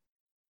friends,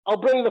 I'll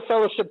bring the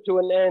fellowship to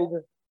an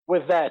end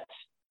with that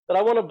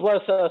I want to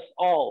bless us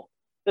all,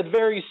 that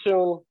very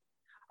soon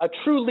a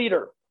true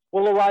leader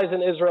will arise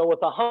in Israel with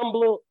a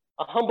humble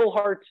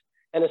heart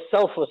and a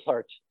selfless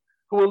heart,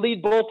 who will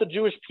lead both the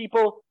Jewish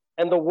people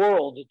and the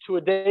world to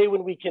a day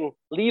when we can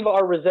leave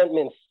our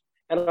resentments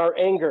and our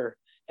anger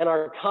and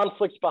our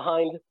conflicts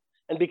behind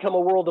and become a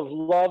world of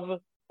love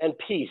and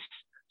peace,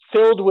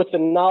 filled with the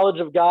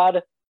knowledge of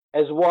God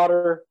as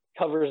water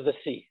covers the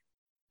sea.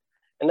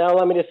 And now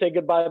allow me to say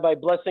goodbye by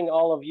blessing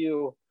all of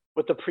you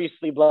with the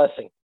priestly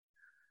blessing.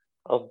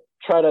 I'll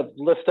try to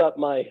lift up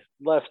my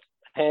left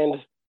hand,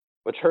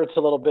 which hurts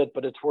a little bit,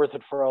 but it's worth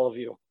it for all of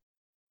you.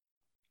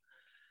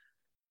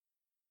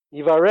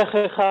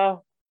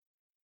 Yivarechecha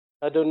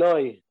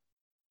Adonai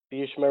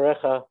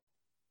v'yishmerecha,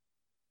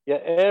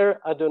 Ya'er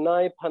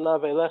Adonai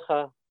panav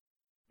elecha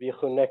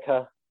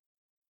v'yichuneka,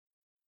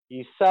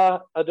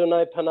 Yisa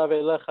Adonai panav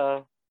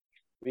elecha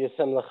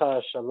v'yasem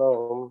lecha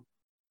shalom.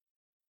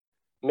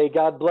 May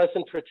God bless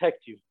and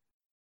protect you.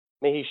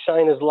 May he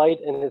shine his light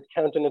and his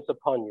countenance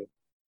upon you.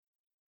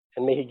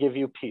 And may he give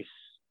you peace.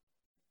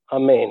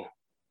 Amen.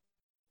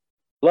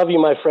 Love you,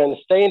 my friends.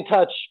 Stay in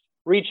touch.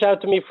 Reach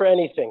out to me for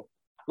anything.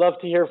 Love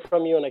to hear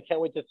from you, and I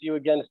can't wait to see you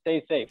again.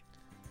 Stay safe.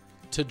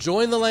 To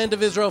join the Land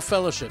of Israel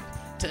Fellowship,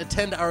 to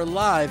attend our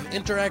live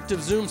interactive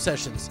Zoom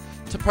sessions,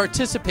 to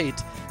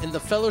participate in the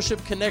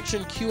Fellowship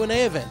Connection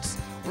Q&A events,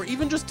 or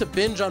even just to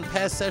binge on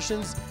past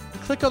sessions,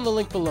 click on the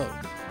link below,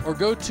 or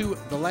go to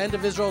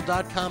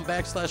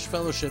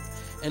thelandofisrael.com/fellowship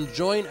and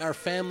join our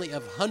family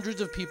of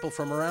hundreds of people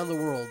from around the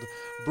world,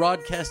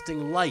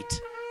 broadcasting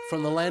light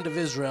from the Land of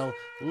Israel,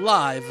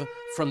 live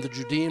from the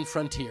Judean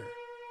frontier.